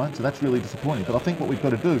the science, so that's really disappointing. But I think what we've got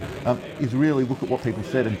to do is really look at what people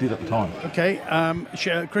said and did at the time. Okay,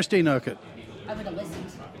 Christine Urquhart. I would have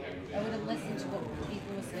listened. I would have listened to what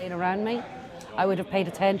people were saying around me. I would have paid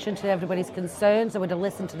attention to everybody's concerns. I would have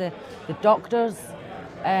listened to the doctors.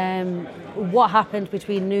 What happened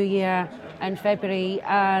between New Year and February,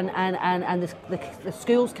 and the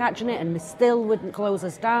schools catching it, and they still wouldn't close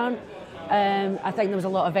us down. I think there was a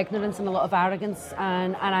lot of ignorance and a lot of arrogance,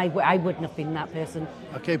 and I wouldn't have been that person.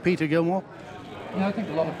 Okay, Peter Gilmore. Yeah, I think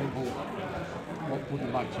a lot of people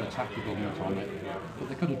wouldn't like to attack the government on it, but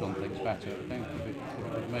they could have done things better. I think if it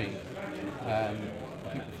was me, I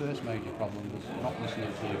think the first major problem was not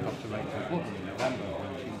listening to Dr. Rachel Glover in November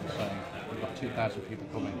when she was saying we've got 2,000 people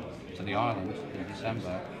coming to the island in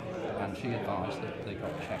December, and she advised that they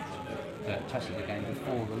got tested again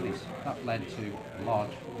before release. That led to a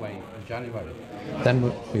large wave in January.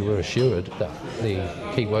 Then we were assured that the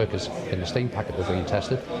key workers in the steam packet were being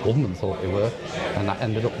tested. Government thought they were, and that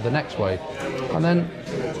ended up with the next wave. And then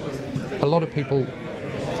a lot of people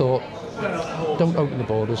thought, don't open the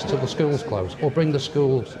borders till the schools close, or bring the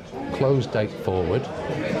schools close date forward.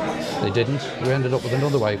 They didn't. We ended up with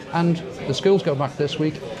another wave. And the schools go back this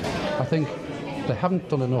week. I think they haven't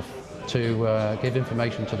done enough to give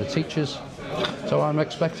information to the teachers. So I'm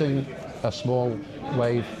expecting a small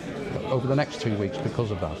wave over the next 2 weeks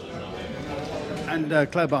because of that.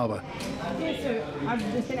 And Claire Barber. So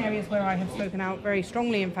there's been areas where I have spoken out very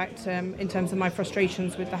strongly, in fact, in terms of my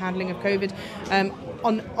frustrations with the handling of COVID.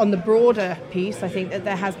 On the broader piece, I think that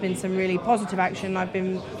there has been some really positive action. I've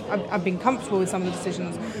been comfortable with some of the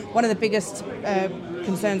decisions. One of the biggest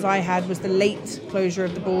concerns I had was the late closure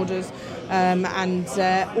of the borders, and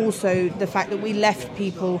also the fact that we left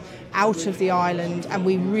people out of the island and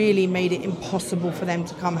we really made it impossible for them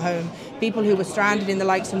to come home. People who were stranded in the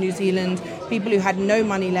likes of New Zealand, people who had no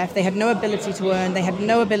money left, they had no ability to earn, they had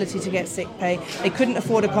no ability to get sick pay, they couldn't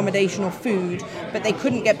afford accommodation or food, but they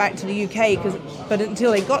couldn't get back to the UK, but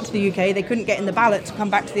until they got to the UK they couldn't get in the ballot to come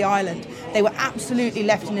back to the island. They were absolutely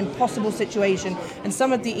left in an impossible situation, and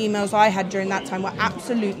some of the emails I had during that time were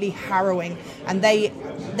absolutely harrowing, and they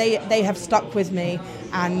have stuck with me,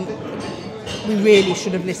 and we really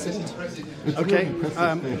should have listened. It's really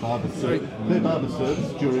impressive. Their barber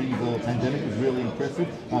service during the pandemic was really impressive.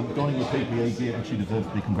 Donning your PPE gear, and she deserves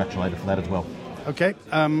to be congratulated for that as well. Okay,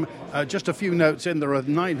 just a few notes in. There are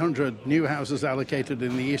 900 new houses allocated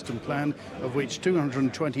in the Eastern Plan, of which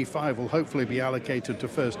 225 will hopefully be allocated to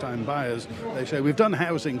first-time buyers. They say we've done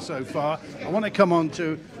housing so far. I want to come on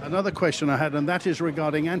to another question I had, and that is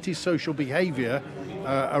regarding antisocial behaviour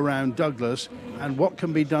around Douglas and what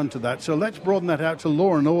can be done to that. So let's broaden that out to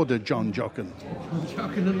law and order, John Jochen.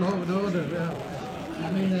 Jochen and law and order, yeah.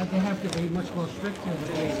 I mean, they have to be much more strict with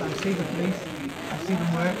the police. I see the police, I see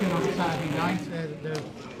them working on Saturday night.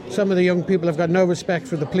 Some of the young people have got no respect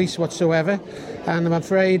for the police whatsoever, and I'm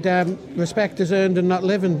afraid respect is earned and not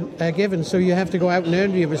given, so you have to go out and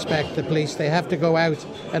earn your respect, the police. They have to go out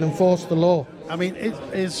and enforce the law. I mean,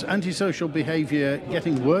 is antisocial behaviour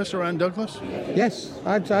getting worse around Douglas? Yes,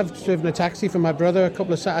 I've driven a taxi for my brother a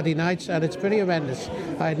couple of Saturday nights, and it's pretty horrendous.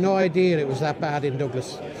 I had no idea it was that bad in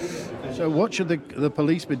Douglas. So what should the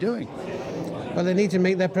police be doing? Well, they need to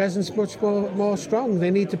make their presence much more strong.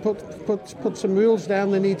 They need to put some rules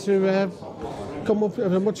down. They need to come up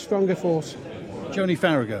with a much stronger force. Joni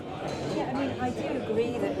Farragut. Yeah, I mean, I do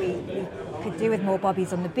agree that we could do with more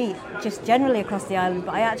bobbies on the beat, just generally across the island,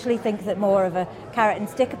 but I actually think that more of a carrot and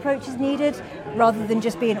stick approach is needed rather than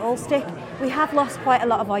just being all stick. We have lost quite a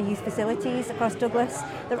lot of our youth facilities across Douglas.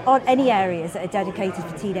 There aren't any areas that are dedicated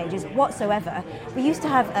for teenagers whatsoever. We used to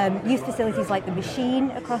have youth facilities like the Machine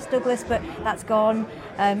across Douglas, but that's gone.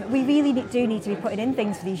 We really do need to be putting in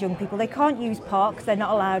things for these young people. They can't use parks, they're not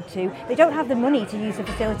allowed to. They don't have the money to use the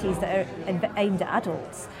facilities that are aimed at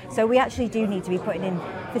adults. So we actually do need to be putting in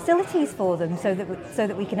facilities for them so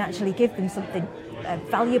that we can actually give them something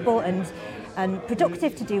valuable and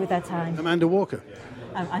productive to do with their time. Amanda Walker.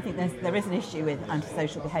 I think there is an issue with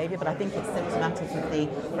antisocial behaviour, but I think it's symptomatic of the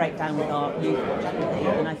breakdown with our youth generally,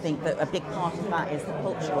 and I think that a big part of that is the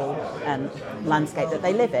cultural landscape that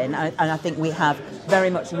they live in, and I think we have very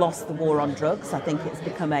much lost the war on drugs. I think it's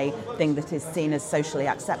become a thing that is seen as socially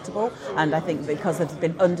acceptable, and I think because there's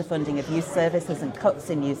been underfunding of youth services and cuts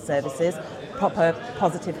in youth services, proper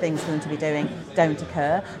positive things for them to be doing don't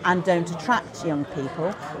occur and don't attract young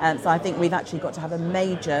people. So I think we've actually got to have a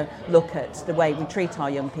major look at the way we treat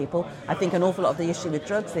our young people. I think an awful lot of the issue with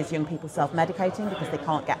drugs is young people self-medicating because they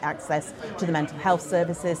can't get access to the mental health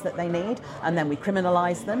services that they need, and then we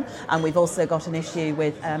criminalise them. And we've also got an issue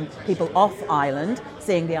with people off island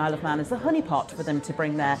seeing the Isle of Man as a honeypot for them to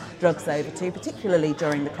bring their drugs over to, particularly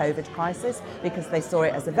during the COVID crisis, because they saw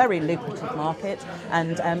it as a very lucrative market,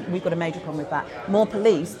 and we've got a major problem with that. More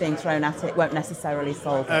police being thrown at it won't necessarily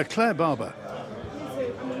solve it. Claire Barber.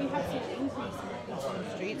 We have seen an increase in police on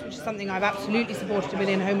the streets, which is something I've absolutely supported a bit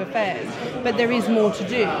in Home Affairs, but there is more to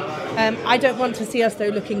do. I don't want to see us, though,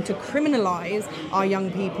 looking to criminalise our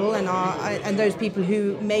young people and those people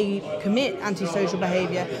who may commit antisocial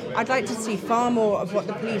behaviour. I'd like to see far more of what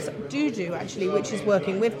the police do actually, which is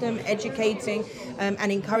working with them, educating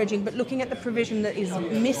and encouraging, but looking at the provision that is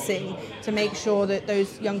missing to make sure that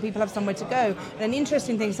those young people have somewhere to go. And an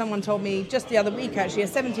interesting thing someone told me just the other week, actually, a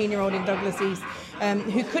 17-year-old in Douglas East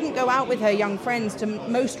who couldn't go out with her young friends to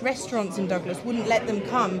most restaurants in Douglas, wouldn't let them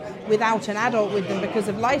come without an adult with them because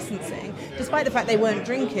of licensing, despite the fact they weren't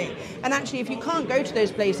drinking. And actually, if you can't go to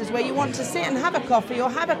those places where you want to sit and have a coffee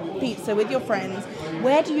or have a pizza with your friends,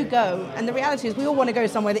 where do you go? And the reality is we all want to go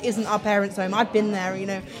somewhere that isn't our parents' home. I've been there,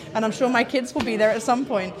 and I'm sure my kids will be there at some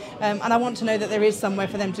point. And I want to know that there is somewhere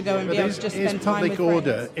for them to go and be able to just spend time with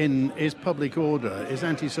friends. Is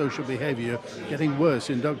antisocial behaviour getting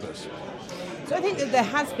worse in Douglas? So I think that there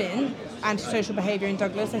has been antisocial behaviour in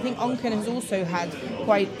Douglas. I think Onken has also had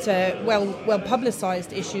quite well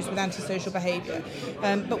publicised issues with antisocial behaviour.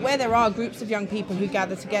 But where there are groups of young people who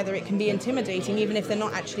gather together, it can be intimidating, even if they're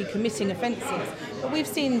not actually committing offences. But we've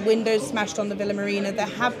seen windows smashed on the Villa Marina. There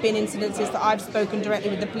have been incidences that I've spoken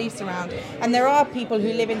directly with the police around. And there are people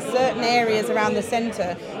who live in certain areas around the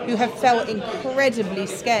centre who have felt incredibly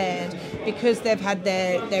scared because they've had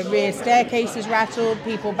their rear staircases rattled,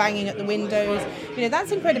 people banging at the windows.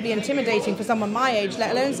 That's incredibly intimidating for someone my age,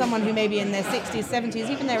 let alone someone who may be in their 60s,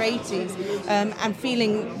 70s, even their 80s, and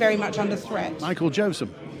feeling very much under threat. Michael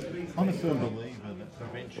Joseph. I'm a firm believer that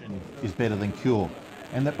prevention is better than cure,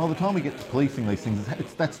 and that by the time we get to policing these things,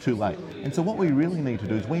 that's too late. And so what we really need to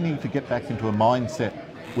do is we need to get back into a mindset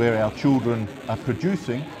where our children are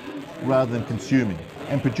producing rather than consuming,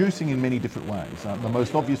 and producing in many different ways. The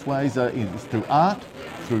most obvious ways is through art,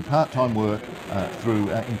 through part-time work, through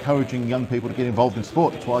encouraging young people to get involved in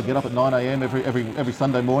sport. That's why I get up at 9 a.m. every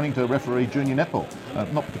Sunday morning to referee junior netball.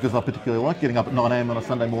 Not because I particularly like getting up at 9 a.m. on a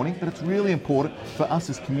Sunday morning, but it's really important for us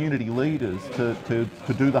as community leaders to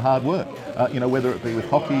do the hard work. Whether it be with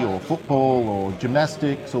hockey or football or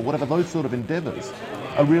gymnastics or whatever, those sort of endeavours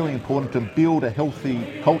are really important to build a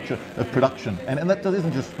healthy culture of production. And that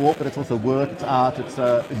isn't just sport, but it's also work, it's art, it's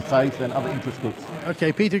in faith and other interest groups.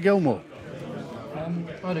 Okay, Peter Gilmore.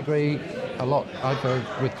 I'd agree a lot. I've heard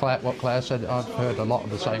with what Claire said, I've heard a lot of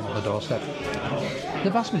the same on the doorstep.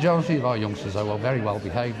 The vast majority of our youngsters are very well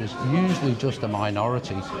behaved. There's usually just a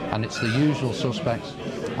minority, and it's the usual suspects.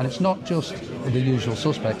 And it's not just the usual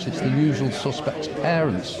suspects, it's the usual suspects'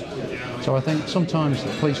 parents. So I think sometimes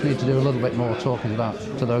the police need to do a little bit more talking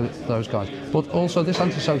to those guys. But also this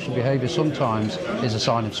antisocial behaviour sometimes is a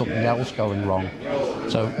sign of something else going wrong.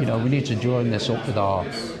 So, we need to join this up with our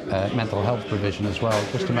mental health provision as well,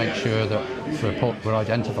 just to make sure that we're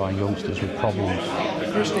identifying youngsters with problems.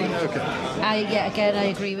 Christine Oaker.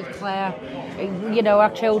 I agree with Claire.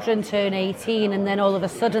 Our children turn 18 and then all of a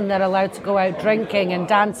sudden they're allowed to go out drinking and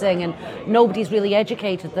dancing, and nobody's really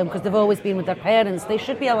educated them because they've always been with their parents. They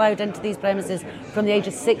should be allowed into these premises from the age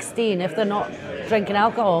of 16 if they're not drinking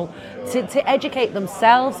alcohol, to educate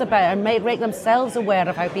themselves about and make themselves aware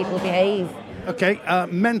of how people behave. Okay,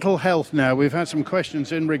 mental health now. We've had some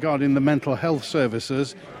questions in regarding the mental health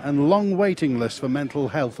services and long waiting lists for mental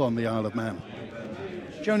health on the Isle of Man.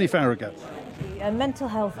 Joni Farragut. Mental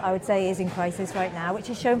health, I would say, is in crisis right now,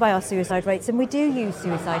 which is shown by our suicide rates, and we do use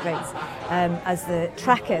suicide rates as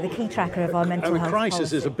the key tracker of our mental health crisis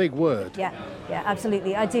policy. Is a big word. Yeah,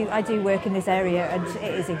 absolutely. I do work in this area, and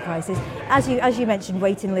it is in crisis. As you mentioned,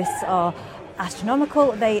 waiting lists are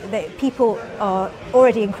astronomical. People are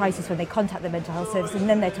already in crisis when they contact the mental health service, and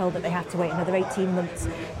then they're told that they have to wait another 18 months,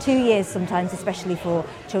 2 years sometimes, especially for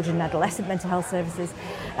children and adolescent mental health services.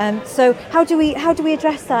 So how do we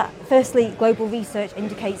address that? Firstly, global research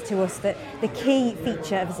indicates to us that the key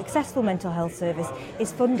feature of a successful mental health service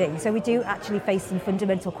is funding. So we do actually face some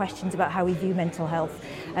fundamental questions about how we view mental health.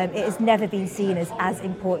 It has never been seen as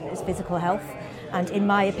important as physical health. And in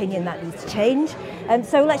my opinion, that needs to change.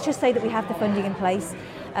 So let's just say that we have the funding in place.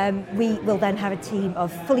 we will then have a team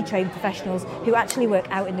of fully trained professionals who actually work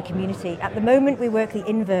out in the community. At the moment, we work the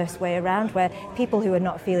inverse way around, where people who are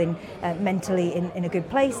not feeling mentally in a good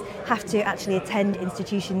place have to actually attend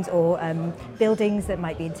institutions or buildings that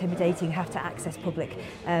might be intimidating, have to access public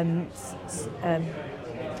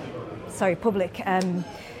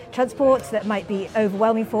transport that might be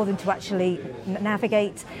overwhelming for them to actually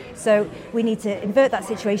navigate. So we need to invert that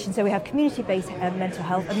situation so we have community-based mental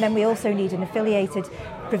health, and then we also need an affiliated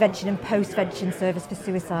prevention and post-vention service for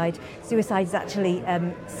suicide. Suicide is actually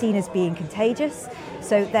seen as being contagious,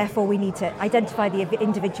 so therefore we need to identify the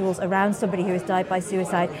individuals around somebody who has died by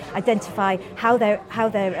suicide, identify how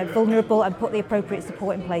they're vulnerable and put the appropriate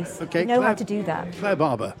support in place. Okay, we know how to do that. Claire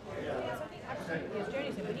Barber.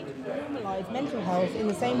 Mental health in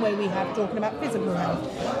the same way we have talking about physical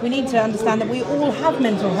health. We need to understand that we all have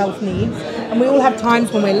mental health needs, and we all have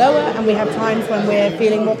times when we're lower and we have times when we're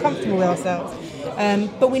feeling more comfortable with ourselves.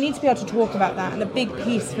 But we need to be able to talk about that, and a big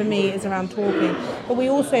piece for me is around talking. But we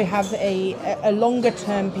also have a longer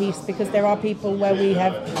term piece, because there are people where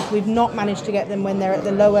we've not managed to get them when they're at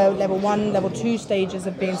the lower level 1, level 2 stages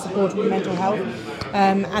of being supported with mental health,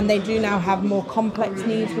 and they do now have more complex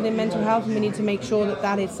needs within mental health, and we need to make sure that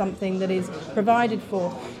that is something that is provided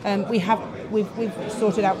for. We've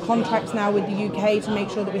sorted out contracts now with the UK to make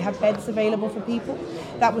sure that we have beds available for people.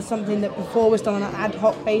 That was something that before was done on an ad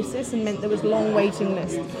hoc basis and meant there was long waiting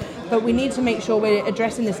lists. But we need to make sure we're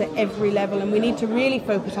addressing this at every level, and we need to really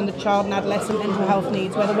focus on the child and adolescent mental health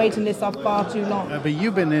needs, where the waiting lists are far too long. But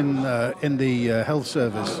you've been in the health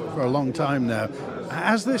service for a long time now.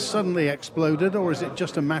 Has this suddenly exploded, or is it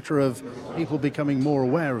just a matter of people becoming more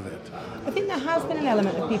aware of it? I think there has been an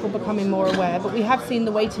element of people becoming more aware, but we have seen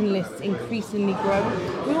the waiting lists increasingly grow.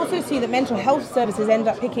 We also see that mental health services end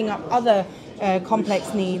up picking up other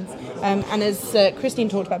complex needs. And as Christine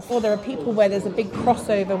talked about before, there are people where there's a big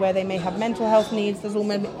crossover where they may have mental health needs, there's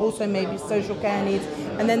also maybe social care needs,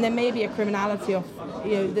 and then there may be a criminality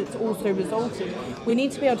that's also resulted. We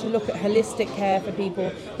need to be able to look at holistic care for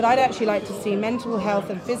people, but I'd actually like to see mental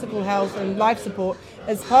health and physical health and life support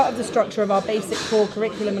as part of the structure of our basic core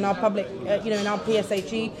curriculum and our public, in our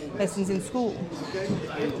PSHE lessons in school.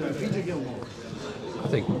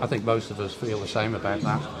 I think most of us feel the same about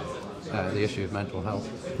that. The issue of mental health.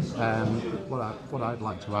 What I'd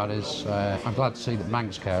like to add is I'm glad to see that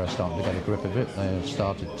Manx Care are starting to get a grip of it. They've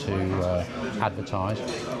started to advertise.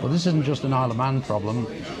 Well, this isn't just an Isle of Man problem.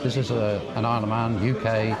 This is an Isle of Man,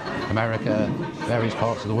 UK, America, various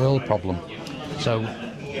parts of the world problem. So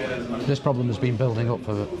this problem has been building up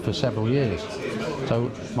for several years.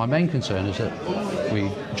 So my main concern is that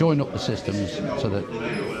we join up the systems so that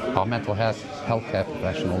our mental health healthcare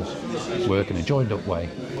professionals work in a joined up way.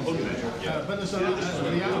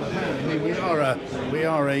 We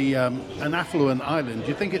are an affluent island. Do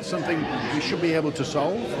you think it's something we should be able to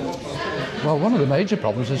solve? Well, one of the major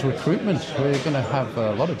problems is recruitment. We're going to have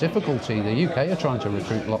a lot of difficulty. The UK are trying to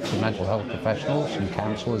recruit lots of mental health professionals and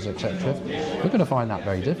counsellors, etc. We're going to find that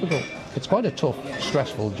very difficult. It's quite a tough,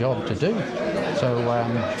 stressful job to do. So,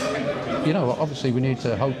 obviously we need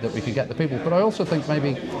to hope that we can get the people. But I also think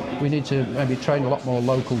maybe we need to train a lot more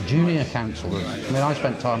local junior counsellors. I mean, I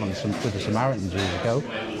spent time with the Samaritans years ago.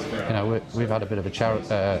 We've had a bit of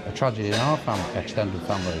a tragedy in our extended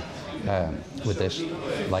family with this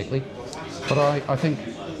lately. But I think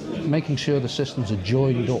making sure the systems are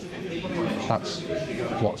joined up, that's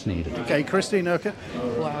what's needed. Okay, Christine Urquhart.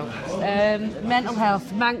 Wow. Mental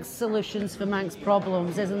health, Manx solutions for Manx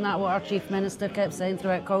problems. Isn't that what our Chief Minister kept saying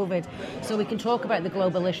throughout COVID? So we can talk about the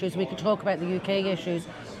global issues, we can talk about the UK issues,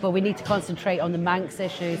 but we need to concentrate on the Manx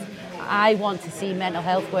issues. I want to see mental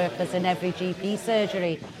health workers in every GP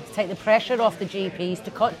surgery to take the pressure off the GPs,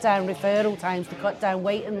 to cut down referral times, to cut down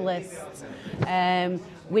waiting lists.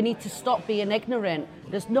 We need to stop being ignorant.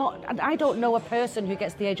 I don't know a person who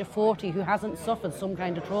gets to the age of 40 who hasn't suffered some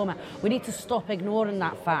kind of trauma. We need to stop ignoring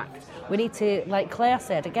that fact. We need to, like Claire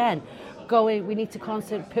said, again, we need to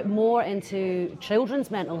put more into children's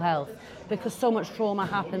mental health, because so much trauma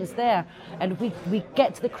happens there. And we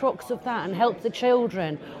get to the crux of that and help the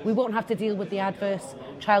children. We won't have to deal with the adverse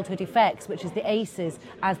childhood effects, which is the ACEs,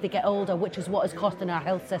 as they get older, which is what is costing our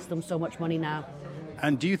health system so much money now.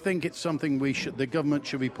 And do you think it's something the government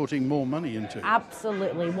should be putting more money into?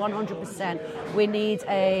 Absolutely, 100%. We need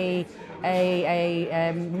a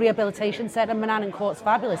rehabilitation centre. Manannan Court's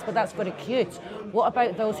fabulous, but that's for acute. What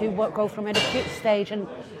about those who go from an acute stage and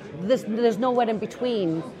there's nowhere in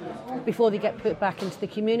between before they get put back into the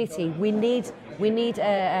community? We need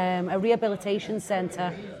a rehabilitation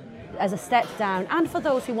centre as a step down, and for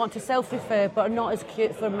those who want to self-refer but are not as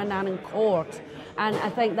acute for Manannan Court. And I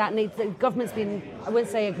think that the government's been, I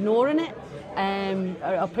wouldn't say ignoring it,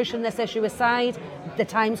 or pushing this issue aside. The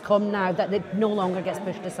time's come now that it no longer gets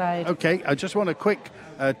pushed aside. Okay, I just want a quick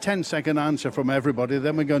 10-second answer from everybody,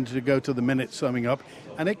 then we're going to go to the minute summing up,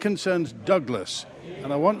 and it concerns Douglas.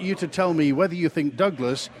 And I want you to tell me whether you think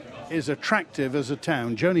Douglas is attractive as a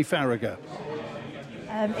town. Joni Farragher.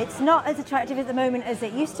 It's not as attractive at the moment as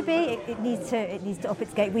it used to be. It needs to up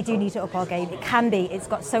its game. We do need to up our game. It can be. It's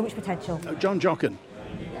got so much potential. John Jochen.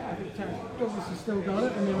 Douglas has still got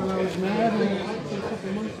it, and then when I was mayor, a couple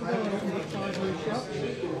of months ago, I opened up 5 new shops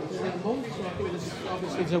in months. So I think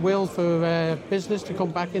obviously there's a will for business to come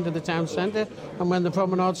back into the town centre, and when the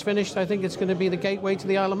promenade's finished, I think it's going to be the gateway to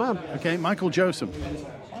the Isle of Man. Okay, Michael Joseph.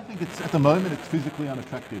 I think at the moment it's physically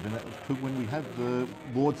unattractive, and when we have the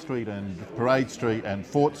Ward Street and Parade Street and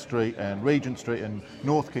Fort Street and Regent Street and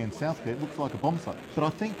North Quay and South Quay, it looks like a bomb site. But I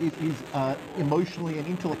think it is emotionally and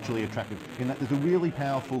intellectually attractive in that there's a really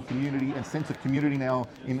powerful community and sense of community now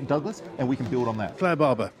in Douglas, and we can build on that. Claire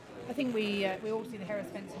Barber. I think we all see the Harris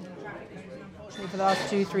fencing and the traffic cones, and unfortunately for the last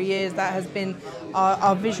 2-3 years that has been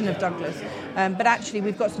our vision of Douglas. But actually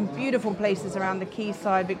we've got some beautiful places around the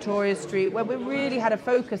Quayside, Victoria Street, where we really had a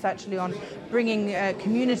focus actually on bringing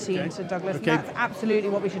community into Douglas. Okay. And that's absolutely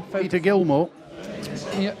what we should focus on. Peter Gilmore.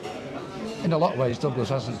 Yeah. In a lot of ways, Douglas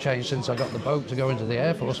hasn't changed since I got the boat to go into the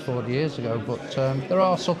Air Force 40 years ago, but there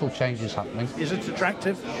are subtle changes happening. Is it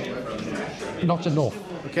attractive? Not enough.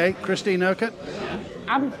 Okay, Christine Urquhart.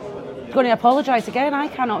 I'm going to apologise again. I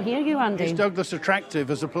cannot hear you, Andy. Is Douglas attractive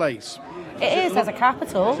as a place? It is as a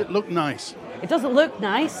capital. Does it look nice? It doesn't look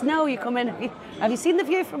nice. No, you come in. Have you seen the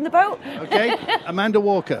view from the boat? Okay, Amanda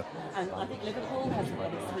Walker. I think Liverpool has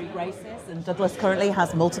won its 3 races, and Douglas currently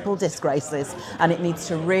has multiple disgraces, and it needs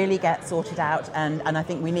to really get sorted out, and I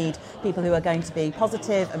think we need people who are going to be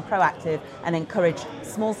positive and proactive and encourage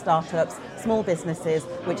small startups, small businesses,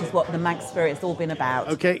 which is what the Manx Spirit's all been about.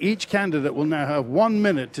 Okay, each candidate will now have 1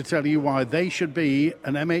 minute to tell you why they should be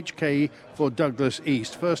an MHK for Douglas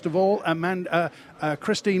East. First of all,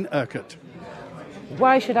 Christine Urquhart.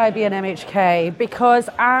 Why should I be an MHK? Because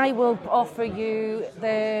I will offer you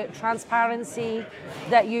the transparency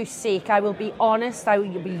that you seek. I will be honest. I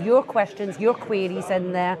will be your questions, your queries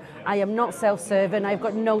in there. I am not self-serving. I've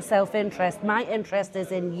got no self-interest. My interest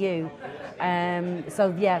is in you.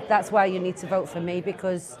 So yeah, that's why you need to vote for me,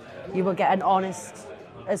 because you will get an honest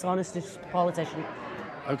as politician.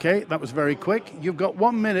 Okay, that was very quick. You've got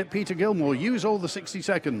 1 minute, Peter Gilmore. Use all the 60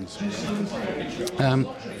 seconds.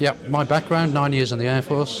 Yeah, my background, 9 years in the Air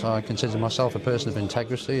Force. I consider myself a person of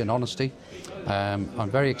integrity and honesty.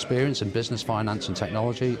 I'm very experienced in business, finance and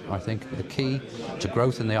technology. I think the key to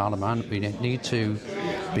growth in the Isle of Man, we need to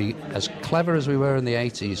be as clever as we were in the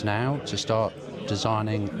 80s now to start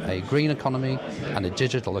designing a green economy and a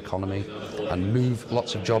digital economy and move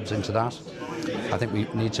lots of jobs into that. I think we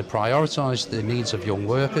need to prioritise the needs of young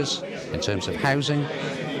workers in terms of housing,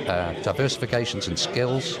 diversifications and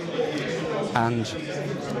skills, and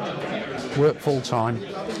working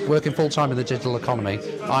full-time in the digital economy.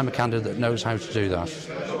 I'm a candidate that knows how to do that.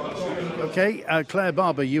 Okay, Claire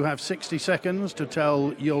Barber, you have 60 seconds to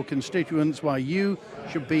tell your constituents why you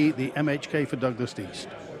should be the MHK for Douglas East.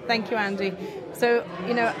 Thank you, Andy. So,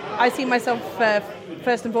 I see myself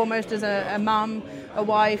first and foremost as a mum, a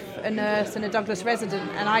wife, a nurse and a Douglas resident,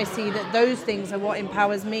 and I see that those things are what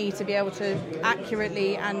empowers me to be able to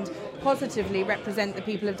accurately and positively represent the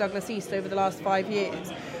people of Douglas East over the last 5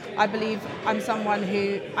 years. I believe I'm someone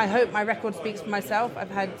who, I hope my record speaks for myself.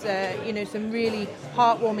 I've had, some really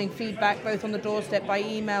heartwarming feedback, both on the doorstep, by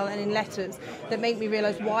email and in letters, that make me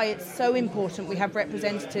realise why it's so important we have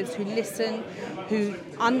representatives who listen, who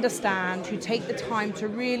understand, who take the time to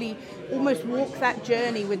really almost walk that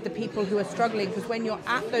journey with the people who are struggling, because when you're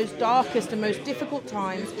at those darkest and most difficult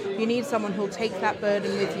times, you need someone who'll take that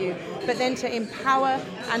burden with you, but then to empower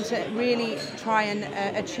and to really try and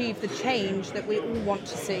achieve the change that we all want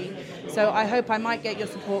to see. So I hope I might get your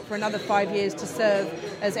support for another 5 years to serve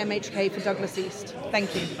as MHK for Douglas East.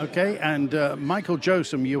 Thank you. Okay, and Michael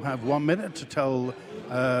Joseph, you have 1 minute to tell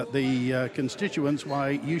the constituents why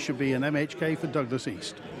you should be an MHK for Douglas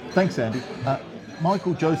East. Thanks, Andy.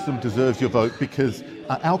 Michael Joseph deserves your vote because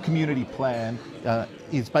our community plan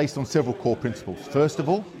is based on several core principles. First of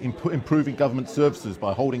all, improving government services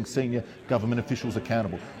by holding senior government officials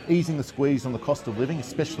accountable, easing the squeeze on the cost of living,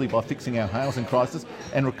 especially by fixing our housing crisis,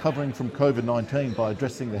 and recovering from COVID-19 by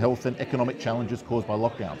addressing the health and economic challenges caused by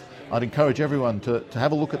lockdowns. I'd encourage everyone to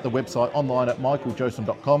have a look at the website online at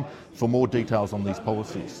michaeljoseph.com for more details on these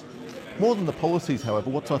policies. More than the policies,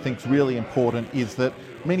 however, what I think is really important is that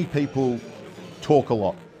many people talk a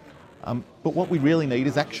lot, but what we really need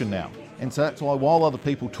is action now. And so that's why while other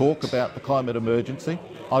people talk about the climate emergency,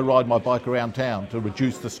 I ride my bike around town to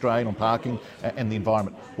reduce the strain on parking and the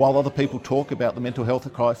environment. While other people talk about the mental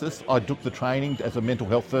health crisis, I took the training as a mental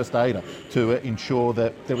health first aider to ensure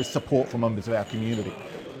that there is support for members of our community.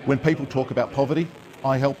 When people talk about poverty,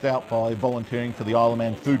 I helped out by volunteering for the Isle of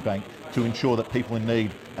Man Food Bank to ensure that people in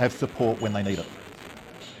need have support when they need it.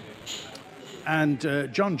 And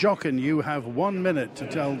John Jochen, you have 1 minute to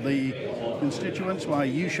tell the constituents why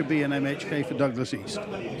you should be an MHK for Douglas East.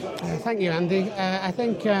 Thank you, Andy. I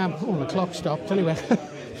think, the clock stopped anyway.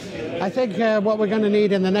 I think what we're going to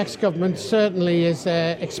need in the next government certainly is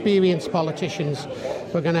experienced politicians.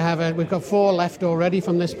 We've got 4 left already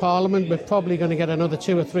from this Parliament. We're probably going to get another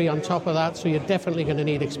 2 or 3 on top of that, so you're definitely going to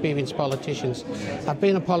need experienced politicians. I've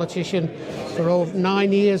been a politician for over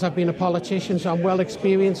 9 years. I've been a politician, so I'm well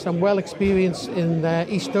experienced. I'm well experienced in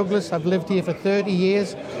East Douglas. I've lived here for 30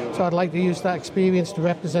 years, so I'd like to use that experience to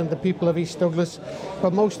represent the people of East Douglas.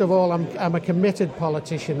 But most of all, I'm a committed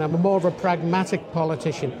politician. I'm more of a pragmatic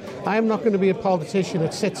politician. I am not going to be a politician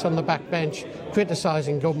that sits on the back bench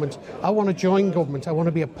criticising government. I want to join government. I want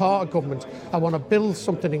to be a part of government. I want to build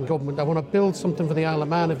something in government. I want to build something for the Isle of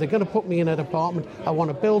Man. If they're going to put me in a department, I want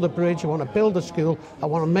to build a bridge. I want to build a school. I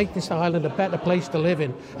want to make this island a better place to live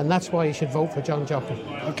in. And that's why you should vote for John Jochen.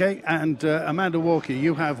 OK, and Amanda Walker,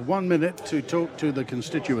 you have 1 minute to talk to the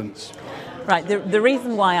constituents. Right, the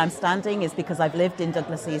reason why I'm standing is because I've lived in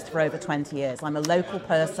Douglas East for over 20 years. I'm a local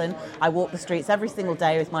person. I walk the streets every single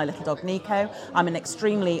day with my little dog Nico. I'm an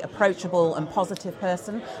extremely approachable and positive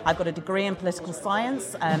person. I've got a degree in political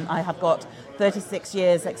science. I have got 36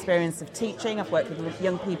 years experience of teaching. I've worked with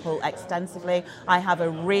young people extensively. I have a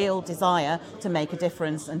real desire to make a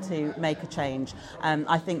difference and to make a change.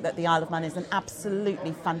 I think that the Isle of Man is an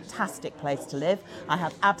absolutely fantastic place to live. I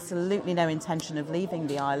have absolutely no intention of leaving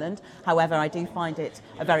the island. However, I do find it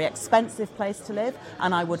a very expensive place to live,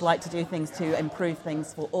 and I would like to do things to improve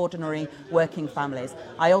things for ordinary working families.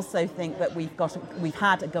 I also think that we've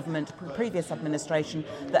had a government, previous administration,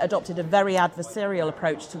 that adopted a very adversarial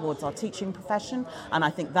approach towards our teaching profession, and I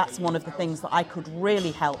think that's one of the things that I could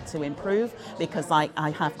really help to improve, because I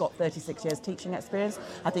have got 36 years teaching experience.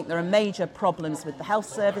 I think there are major problems with the health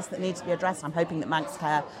service that need to be addressed. I'm hoping that Manx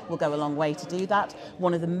Care will go a long way to do that.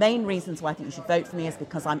 One of the main reasons why I think you should vote for me is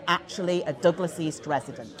because I'm actually a Douglas East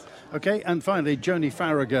resident. OK, and finally, Joni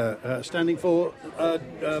Farragher, standing for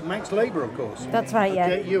Manx Labour, of course. That's right, yeah.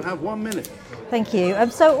 OK, you have 1 minute. Thank you.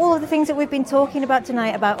 So all of the things that we've been talking about tonight,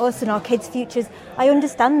 about us and our kids' futures, I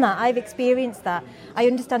understand that. I've experienced that. I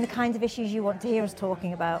understand the kinds of issues you want to hear us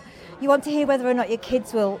talking about. You want to hear whether or not your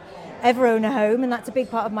kids will ever own a home, and that's a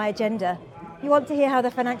big part of my agenda. You want to hear how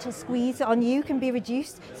the financial squeeze on you can be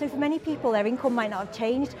reduced. So for many people, their income might not have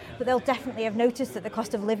changed, but they'll definitely have noticed that the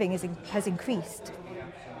cost of living has increased.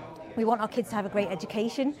 We want our kids to have a great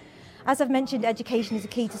education. As I've mentioned, education is a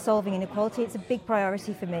key to solving inequality. It's a big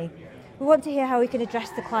priority for me. We want to hear how we can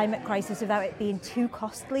address the climate crisis without it being too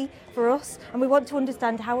costly for us, and we want to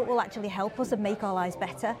understand how it will actually help us and make our lives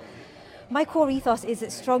better. My core ethos is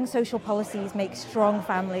that strong social policies make strong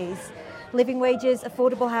families. Living wages,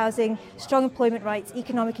 affordable housing, strong employment rights,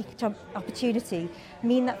 economic opportunity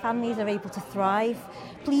mean that families are able to thrive.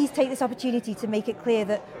 Please take this opportunity to make it clear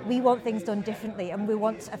that we want things done differently and we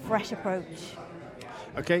want a fresh approach.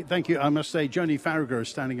 OK, thank you. I must say Joni Farragher is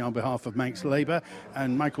standing on behalf of Manx Labour,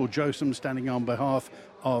 and Michael Josem standing on behalf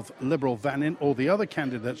of Liberal Vannin. All the other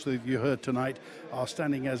candidates that you heard tonight are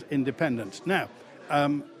standing as independents. Now,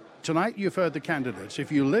 tonight you've heard the candidates.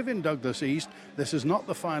 If you live in Douglas East, this is not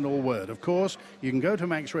the final word. Of course, you can go to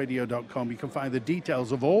manxradio.com. You can find the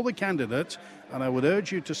details of all the candidates, and I would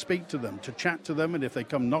urge you to speak to them, to chat to them, and if they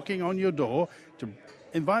come knocking on your door, to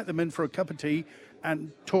invite them in for a cup of tea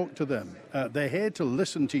and talk to them. They're here to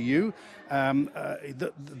listen to you.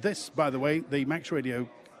 This, by the way, the Manx Radio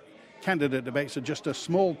candidate debates are just a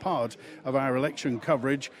small part of our election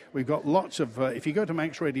coverage. We've got lots of, if you go to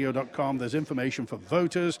manxradio.com, there's information for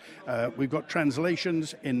voters. We've got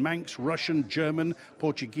translations in Manx, Russian, German,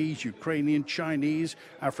 Portuguese, Ukrainian, Chinese,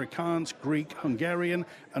 Afrikaans, Greek, Hungarian,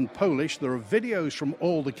 and Polish. There are videos from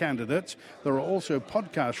all the candidates. There are also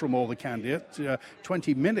podcasts from all the candidates,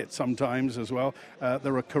 20 minutes sometimes as well.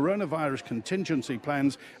 There are coronavirus contingency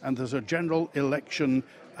plans, and there's a general election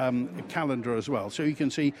calendar as well. So you can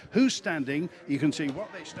see who's standing, you can see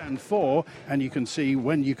what they stand for, and you can see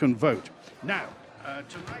when you can vote. Now,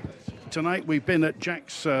 tonight we've been at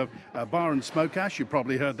Jack's Bar and Smokehouse. You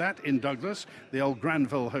probably heard that in Douglas, the old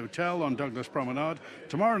Granville Hotel on Douglas Promenade.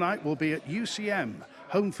 Tomorrow night we'll be at UCM,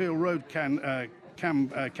 Homefield Road,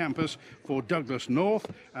 campus for Douglas North,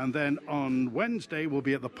 and then on Wednesday we'll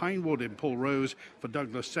be at the Pinewood in Pulrose for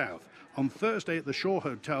Douglas South. On Thursday at the Shore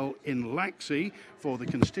Hotel in Laxey for the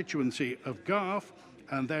constituency of Garth,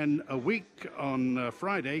 and then a week on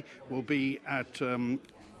Friday will be at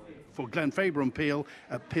for Glenfaber and Peel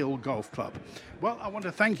at Peel Golf Club. Well, I want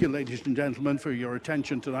to thank you, ladies and gentlemen, for your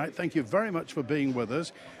attention tonight. Thank you very much for being with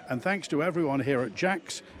us, and thanks to everyone here at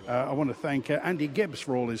Jack's. I want to thank Andy Gibbs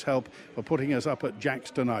for all his help for putting us up at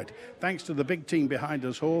Jack's tonight. Thanks to the big team behind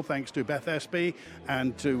us all. Thanks to Beth Espy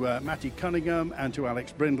and to Matty Cunningham and to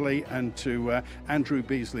Alex Brindley and to Andrew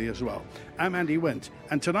Beasley as well. I'm Andy Wint,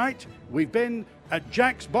 and tonight we've been at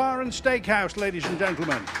Jack's Bar and Steakhouse, ladies and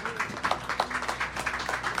gentlemen.